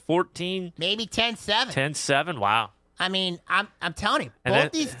 17-14? Maybe 10-7. 10-7, wow. I mean, I'm telling you,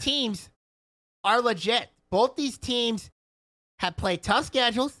 both these teams are legit. Both these teams have played tough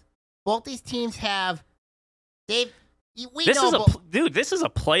schedules. Both these teams have this is a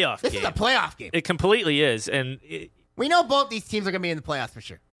playoff game. This is a playoff game. It completely is, and we know both these teams are going to be in the playoffs for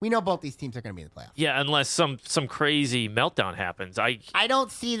sure. We know both these teams are going to be in the playoffs. Yeah, unless some crazy meltdown happens. I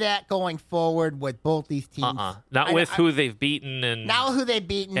don't see that going forward with both these teams. Not with who they've beaten and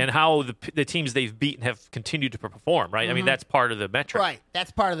how the teams they've beaten have continued to perform. Right. I mean, that's part of the metric. Right.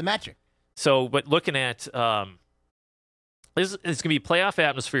 That's part of the metric. So, but looking at it's going to be playoff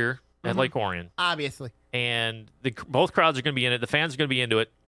atmosphere at Lake Orion, obviously, and both crowds are going to be in it. The fans are going to be into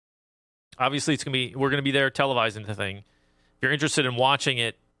it. Obviously, we're going to be there televising the thing. If you're interested in watching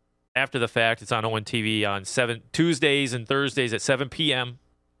it after the fact, it's on ON TV on Tuesdays and Thursdays at 7 p.m.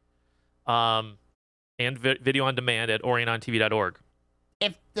 And video on demand at orionontv.org.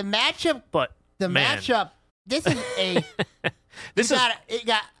 If the matchup, this is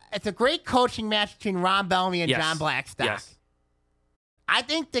it's a great coaching match between Ron Bellamy and John Blackstock. Yes. I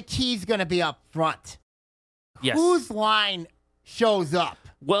think the key's going to be up front. Yes. Whose line shows up?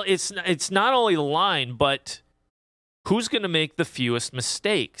 Well, it's not only the line, but who's going to make the fewest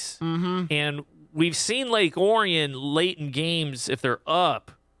mistakes? And we've seen Lake Orion late in games, if they're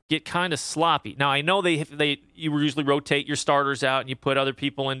up, get kind of sloppy. Now, I know you usually rotate your starters out and you put other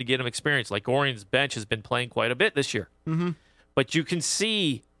people in to get them experience. Lake Orion's bench has been playing quite a bit this year. But you can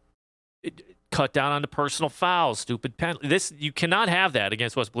see cut down on the personal fouls, stupid penalty. You cannot have that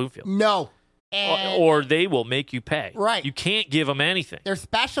against West Bloomfield. No. Or they will make you pay. Right. You can't give them anything. Their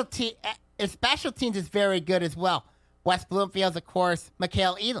special teams is very good as well. West Bloomfield's, of course,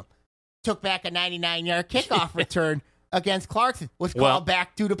 Mikhail Elam took back a 99-yard kickoff return against Clarkson. Was called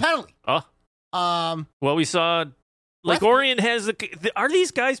back due to penalty. Well, we saw Lake Orion has are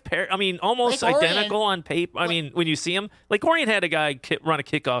these guys almost identical on paper? I mean, when you see them, Lake Orion had a guy run a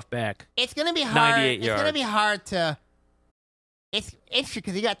kickoff back. It's going to be hard. 98 yards. It's going to be hard to. It's interesting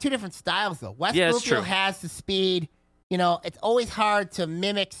because you got two different styles though. West Bloomfield has the speed. It's always hard to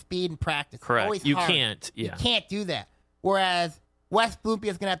mimic speed in practice. Correct. You can't. Yeah. You can't do that. Whereas West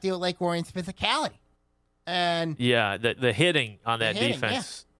Bloomfield's going to have to deal with Lake Orion's physicality. And the hitting on that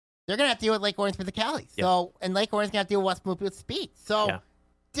defense. Yeah. They're going to have to deal with Lake Orion's physicality. So, and Lake Orion's going to have to deal with West Bloomfield's speed. So,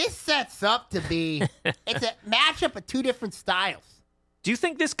 this sets up to be it's a matchup of two different styles. Do you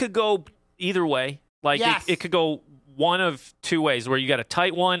think this could go either way? Like it could go one of two ways, where you got a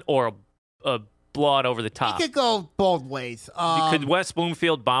tight one or a blowout over the top. It could go both ways. Could West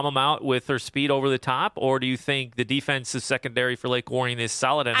Bloomfield bomb them out with their speed over the top, or do you think the defensive secondary for Lake Orion is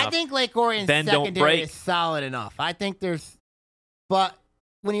solid enough? I think Lake Orion's secondary is solid enough. I think but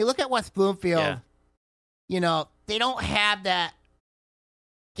when you look at West Bloomfield, they don't have that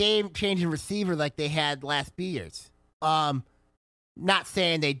game-changing receiver like they had last few years. Not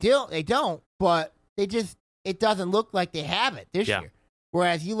saying they don't, but it doesn't look like they have it this year.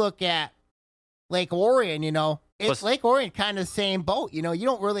 Whereas you look at Lake Orion, it's Lake Orion kind of the same boat. You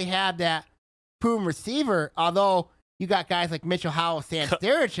don't really have that proven receiver, although you got guys like Mitchell Howell, Sam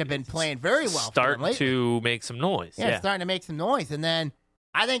Sturridge have been playing very well. Starting to make some noise. Starting to make some noise. And then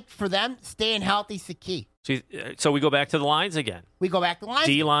I think for them, staying healthy is the key. So we go back to the lines again. We go back to lines.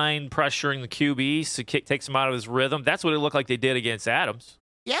 D-line pressuring the QB to takes him out of his rhythm. That's what it looked like they did against Adams.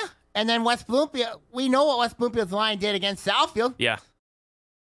 Yeah. And then West Bloomfield, we know what West Bloomfield's line did against Southfield. Yeah.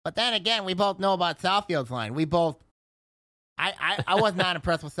 But then again, we both know about Southfield's line. We both, I was not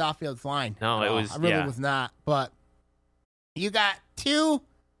impressed with Southfield's line. No, it was, I really was not. But you got two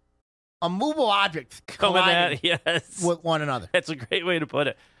immovable objects colliding with one another. That's a great way to put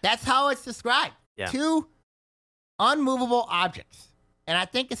it. That's how it's described. Yeah. Two unmovable objects. And I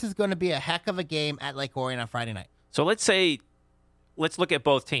think this is going to be a heck of a game at Lake Orion on Friday night. So let's look at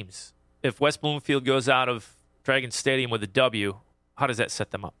both teams. If West Bloomfield goes out of Dragon Stadium with a W, how does that set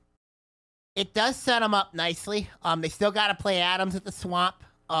them up? It does set them up nicely. They still got to play Adams at the Swamp.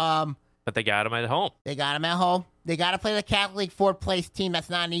 But they got them at home. They got them at home. They got to play the Catholic League fourth-place team. That's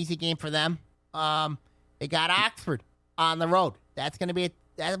not an easy game for them. They got Oxford on the road. That'll be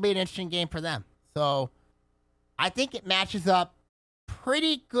an interesting game for them. So I think it matches up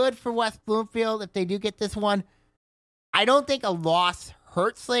pretty good for West Bloomfield if they do get this one. I don't think a loss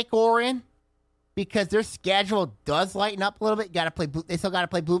hurts Lake Orion because their schedule does lighten up a little bit. They still got to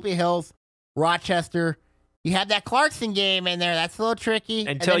play Bloomfield Hills, Rochester. You have that Clarkson game in there. That's a little tricky.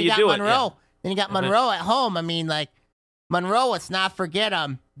 Until and then you do Monroe. it. Yeah. Then you got Monroe at home. I mean, Monroe, let's not forget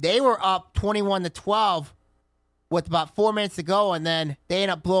they were up 21-12 with about 4 minutes to go, and then they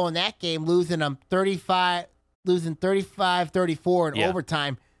end up blowing that game, losing 35-34 in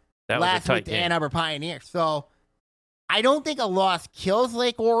overtime last week to Ann Arbor Pioneers. So I don't think a loss kills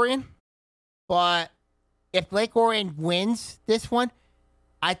Lake Orion, but if Lake Orion wins this one,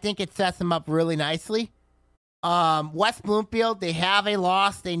 I think it sets them up really nicely. West Bloomfield, they have a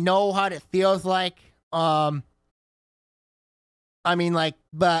loss. They know how it feels like. But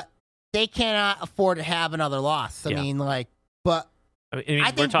they cannot afford to have another loss. I think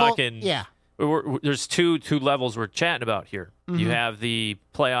we're talking. There's two levels we're chatting about here. Mm-hmm. You have the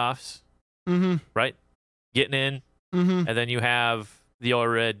playoffs, right? Getting in, and then you have the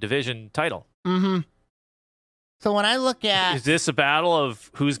ORED division title. Mm-hmm. So when I look at, is this a battle of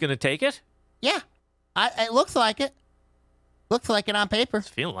who's going to take it? Yeah. It looks like it. Looks like it on paper. It's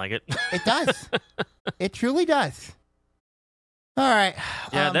feeling like it. It does. It truly does. All right.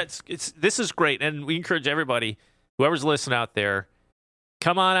 Yeah, this is great, and we encourage everybody, whoever's listening out there,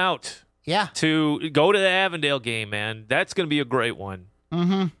 come on out. Yeah. To go to the Avondale game, man. That's going to be a great one.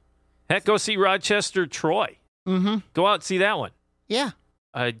 Mm-hmm. Heck, go see Rochester Troy. Mm-hmm. Go out and see that one. Yeah.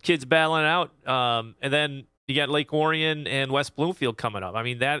 Kids battling it out, and then you got Lake Orion and West Bloomfield coming up. I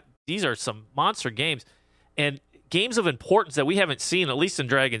mean, these are some monster games, and games of importance that we haven't seen, at least in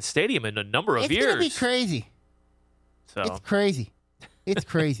Dragon Stadium, in a number of years. It's going to be crazy. So. It's crazy. It's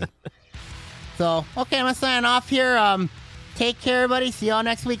crazy. So, okay, I'm going to sign off here. Take care, everybody. See y'all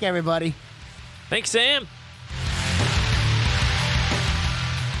next week, everybody. Thanks, Sam.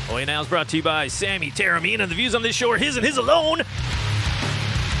 OA Now is brought to you by Sammy Taramina. The views on this show are his and his alone.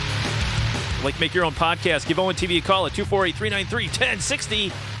 Like, make your own podcast. Give Owen TV a call at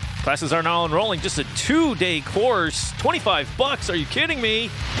 248-393-1060. Classes are now enrolling. Just a 2-day course. $25. Are you kidding me?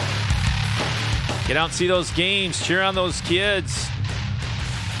 Get out and see those games. Cheer on those kids.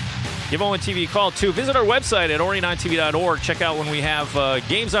 Give Owen TV a call, too. Visit our website at orionontv.org. Check out when we have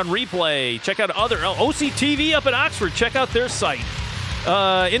games on replay. Check out other OCTV up at Oxford. Check out their site.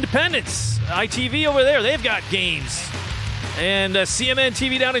 Independence, ITV over there, they've got games. And CMN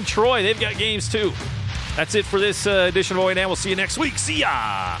TV down in Troy, they've got games, too. That's it for this edition of OA Now. We'll see you next week. See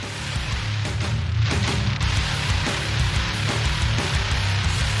ya!